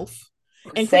this wealth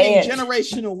and creating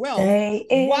generational wealth,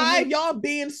 why y'all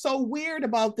being so weird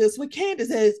about this? With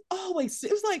Candace is always, it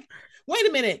was like, wait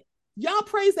a minute. Y'all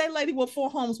praise that lady with 4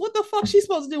 homes. What the fuck she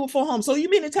supposed to do with 4 homes? So you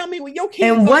mean to tell me when your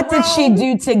kids and what did she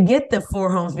do to get the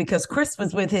 4 homes? Because Chris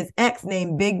was with his ex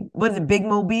named Big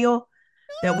Mobile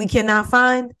that we cannot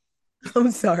find.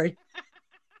 I'm sorry.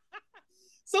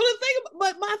 So the thing,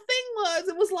 but my thing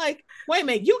it was like, wait a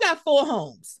minute, you got 4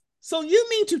 homes. So you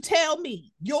mean to tell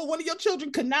me one of your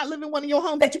children could not live in one of your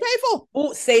homes that you pay for?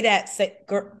 Oh, say that,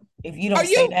 girl. If you don't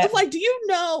say that, like, do you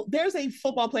know there's a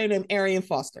football player named Arian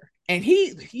Foster, and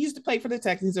he used to play for the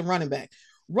Texans and running back.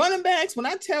 Running backs, when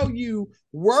I tell you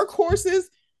workhorses,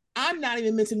 I'm not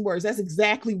even missing words. That's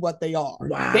exactly what they are.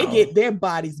 Wow. They get their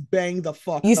bodies banged the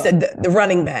fuck up. You said the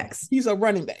running backs. He's a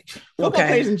running back. Football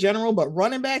players in general, but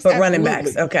running backs. But running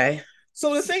backs, okay.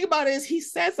 So the thing about it is, he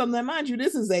said something. Mind you,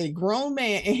 this is a grown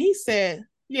man, and he said,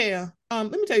 "Yeah,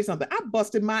 let me tell you something. I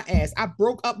busted my ass. I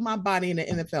broke up my body in the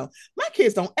NFL. My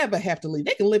kids don't ever have to leave.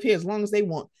 They can live here as long as they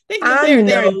want. They can live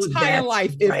there their entire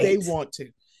life if they want to."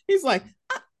 He's like,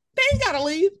 they ain't gotta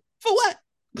leave for what?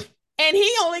 And he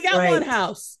only got 1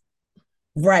 house.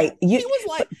 Right. He was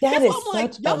like, that is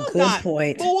such a good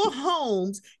point. 4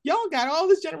 homes. Y'all got all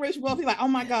this generational wealth. He's like, oh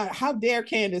my God, how dare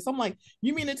Candace? I'm like,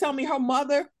 you mean to tell me her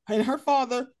mother and her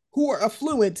father, who are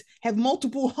affluent, have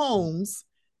multiple homes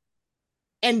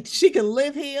and she can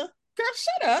live here? Girl,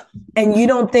 shut up. And you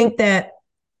don't think that,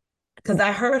 because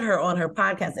I heard her on her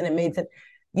podcast and it made sense,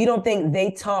 you don't think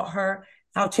they taught her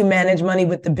how to manage money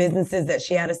with the businesses that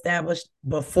she had established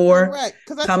before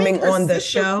coming on the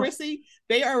show? Chrissy,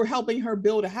 they are helping her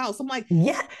build a house. I'm like,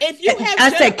 yeah. If you have,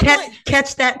 I said,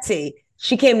 catch that tea.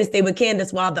 She came to stay with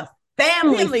Candace while the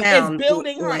family is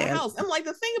building her house. I'm like,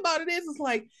 the thing about it is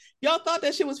like, y'all thought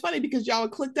that shit was funny because y'all were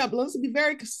clicked up. But let's be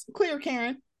very clear,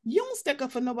 Karen. You don't stick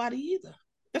up for nobody either.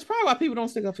 That's probably why people don't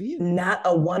stick up for you. Not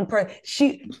a one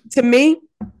person. To me,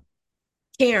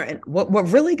 Karen, what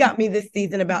really got me this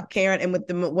season about Karen and with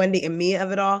the Wendy and Mia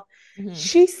of it all,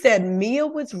 she said Mia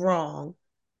was wrong,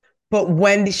 but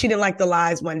Wendy, she didn't like the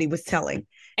lies Wendy was telling.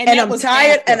 And I'm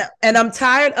tired, and I'm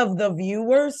tired of the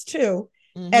viewers too,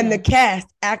 and the cast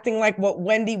acting like what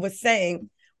Wendy was saying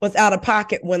was out of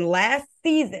pocket when last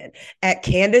season at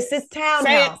Candace's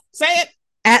townhouse. Say it.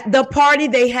 At the party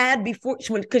they had before,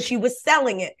 because she was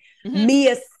selling it,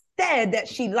 Mia said that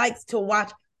she likes to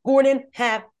watch Gordon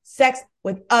have sex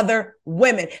with other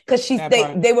women because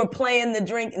they were playing the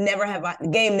drink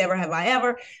game Never Have I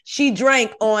Ever. She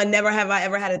drank on Never Have I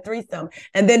Ever Had a Threesome,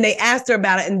 and then they asked her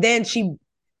about it, and then she,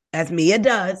 as Mia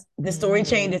does, the story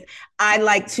changes. I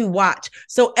like to watch.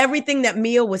 So everything that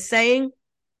Mia was saying,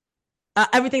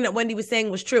 everything that Wendy was saying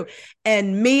was true,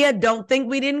 and Mia, don't think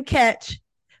we didn't catch.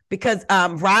 Because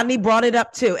Rodney brought it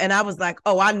up too. And I was like,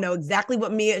 oh, I know exactly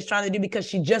what Mia is trying to do because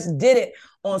she just did it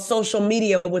on social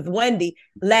media with Wendy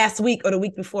last week or the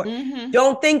week before.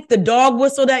 Don't think the dog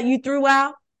whistle that you threw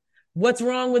out, what's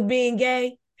wrong with being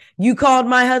gay? You called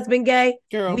my husband gay.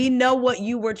 Girl. We know what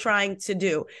you were trying to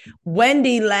do.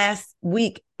 Wendy last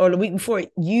week or the week before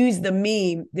used the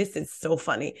meme, this is so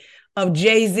funny, of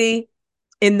Jay-Z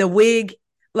in the wig,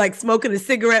 like smoking a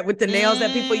cigarette with the nails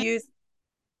that people use.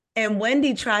 And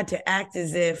Wendy tried to act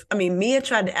as if, Mia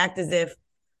tried to act as if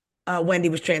Wendy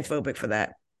was transphobic for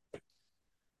that.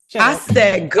 I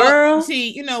said, girl. Well,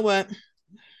 see, you know what?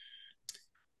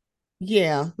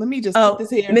 Yeah, let me just put this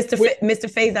here.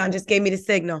 Mr. Faison just gave me the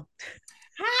signal.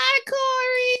 Hi,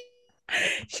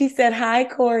 Corey. She said, hi,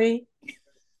 Corey.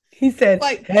 He said,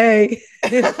 like, hey.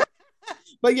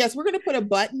 But yes, we're going to put a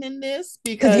button in this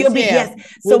because you'll be,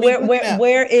 yes. So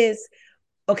where is...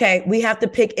 Okay, we have to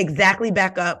pick exactly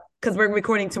back up because we're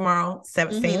recording tomorrow,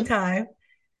 same time.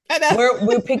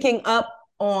 We're picking up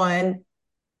on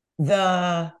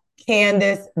the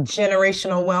Candace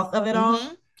generational wealth of it all.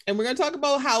 And we're going to talk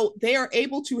about how they are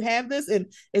able to have this.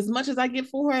 And as much as I get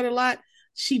for her a lot,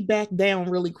 she backed down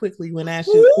really quickly when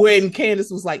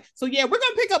Candace was like, so yeah, we're going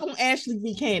to pick up on Ashley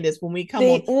v. Candace when we come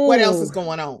on what else is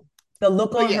going on. The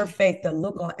look on her face, the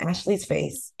look on Ashley's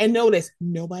face. And notice,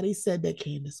 nobody said that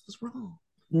Candace was wrong.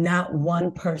 Not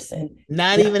one person.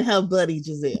 Not even her buddy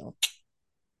Giselle.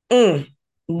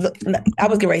 Look, I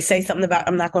was getting ready to say something about,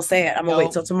 I'm not going to say it. I'm going to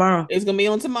wait till tomorrow. It's going to be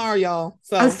on tomorrow, y'all.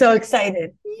 So I'm so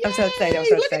excited. Yay! I'm so excited.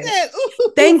 Look at that.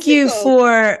 Ooh, thank you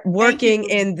for working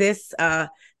in this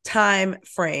time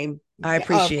frame. I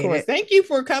appreciate it. Thank you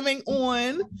for coming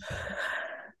on.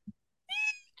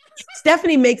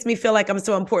 Stephanie makes me feel like I'm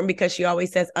so important because she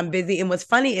always says I'm busy. And what's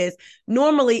funny is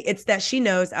normally it's that she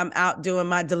knows I'm out doing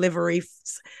my delivery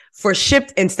for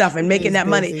shipped and stuff and making that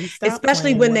money,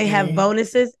 especially when they have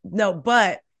bonuses. No,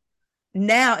 but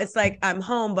now it's like I'm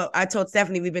home. But I told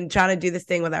Stephanie we've been trying to do this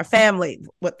thing with our family,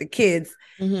 with the kids,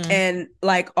 and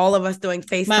like all of us doing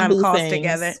FaceTime calls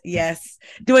together. Yes,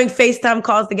 doing FaceTime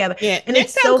calls together. Yeah, and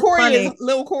next time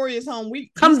little Corey is home,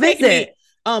 we come visit.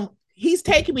 He's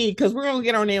taking me because we're gonna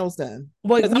get our nails done.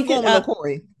 Well, I'm going with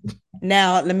Corey.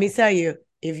 Now, let me tell you,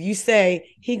 if you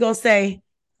say he gonna say,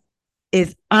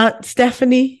 "Is Aunt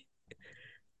Stephanie?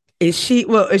 Is she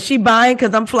buying?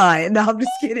 Because I'm flying." No, I'm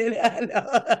just kidding.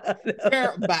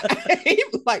 No.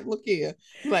 Like, look here.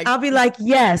 Like, I'll be like,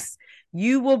 yes,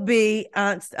 you will be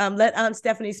Aunt. Let Aunt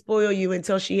Stephanie spoil you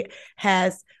until she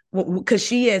has. Because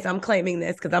she is, I'm claiming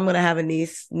this because I'm going to have a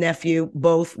niece, nephew,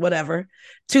 both, whatever.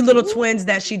 2 little twins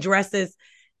that she dresses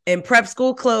in prep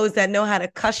school clothes that know how to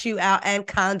cuss you out and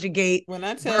conjugate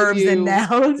verbs and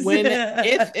nouns.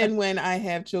 If and when I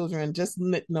have children, just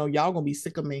know y'all going to be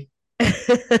sick of me.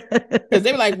 Because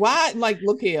they were like, why? Like,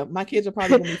 look here, my kids are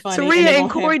probably going to be funny. Taria and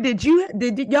Corey, did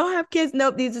y'all have kids?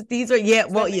 Nope, these are, these are like,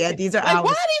 ours. Why are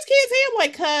these kids here? I'm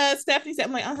like, cause Stephanie said,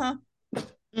 I'm like,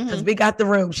 because we got the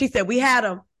room. She said, we had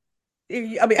them.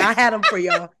 I had them for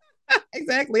y'all.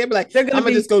 Exactly. I'd be like, I'm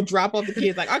gonna just go drop off the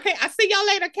kids. Like, okay, I see y'all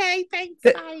later. Okay, thanks.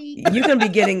 Bye. You're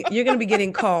gonna be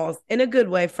getting calls in a good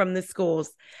way from the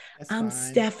schools.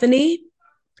 Stephanie,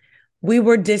 we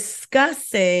were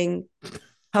discussing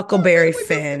Huckleberry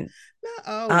Finn. With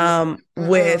I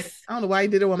don't know why you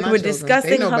did it with my children. We were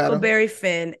discussing Huckleberry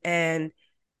Finn, and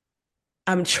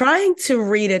I'm trying to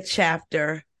read a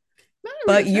chapter,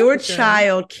 but your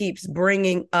child keeps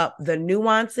bringing up the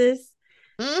nuances.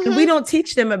 And we don't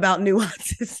teach them about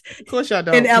nuances. Of course y'all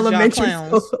don't. In elementary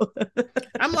school.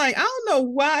 I'm like, I don't know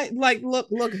why. Like,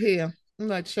 look here. I'm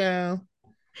like, child.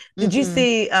 Did you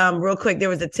see, real quick, there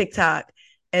was a TikTok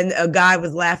and a guy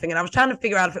was laughing and I was trying to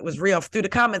figure out if it was real. Through the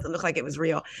comments, it looked like it was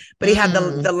real. But he had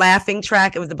the laughing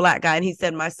track. It was the black guy. And he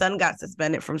said, my son got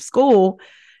suspended from school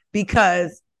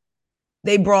because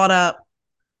they brought up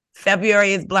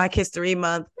February is Black History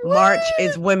Month. What? March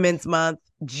is Women's Month.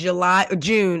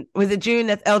 June. Was it June?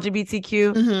 That's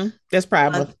LGBTQ. That's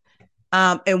probably.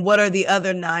 And what are the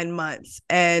other 9 months?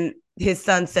 And his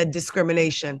son said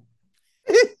discrimination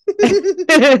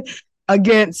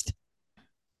against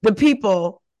the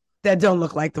people that don't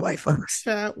look like the white folks.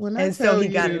 And so he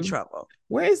got in trouble.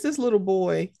 Where is this little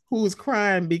boy who's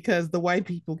crying because the white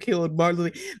people killed Martin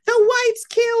Luther? The whites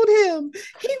killed him.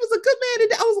 He was a good man.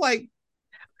 And I was like,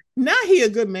 Now he a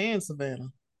good man, Savannah.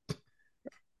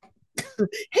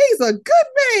 He's a good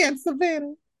man,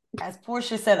 Savannah. As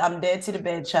Portia said, I'm dead to the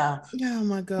bed, child. Oh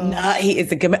my god. Nah, he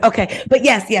is a good man. Okay, but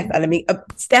yes, I mean,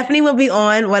 Stephanie will be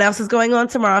on. What else is going on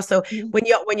tomorrow? So when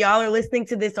y'all are listening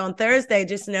to this on Thursday,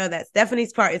 just know that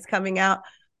Stephanie's part is coming out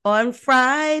on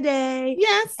Friday.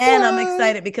 Yes, and I'm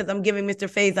excited because I'm giving Mr.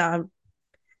 Faison.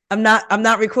 I'm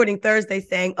not recording Thursday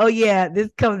saying, "Oh yeah, this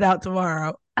comes out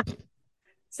tomorrow."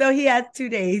 So he has 2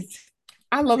 days.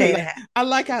 I love it. I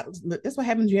like how that's what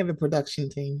happens. You have a production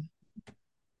team.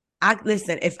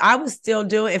 Listen. If I was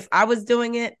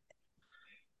doing it,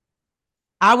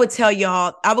 I would tell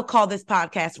y'all. I would call this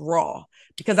podcast raw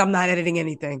because I'm not editing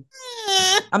anything.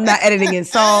 I'm not editing in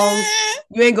songs.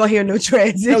 You ain't gonna hear no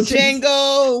transition, no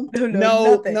jingle,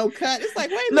 no cut. It's like,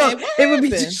 wait a minute, what would be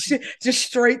just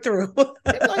straight through.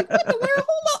 It's like, what the world?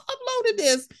 Who uploaded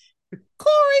this?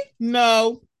 Corey?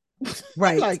 No.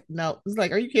 Right. Like, no. It's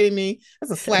like, are you kidding me?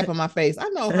 That's a slap on my face. I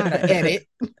know how to edit.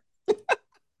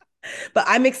 But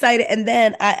I'm excited. And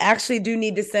then I actually do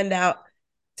need to send out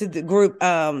to the group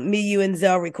me, you, and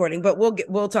Zell recording, but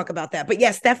we'll talk about that. But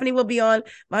yes, Stephanie will be on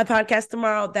my podcast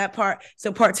tomorrow. That part.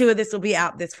 So part 2 of this will be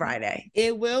out this Friday.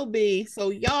 It will be.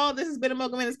 So y'all, this has been a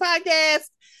Mocha Minutes podcast.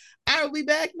 I will be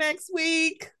back next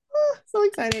week. Oh, so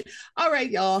excited. All right,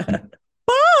 y'all.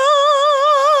 Bye.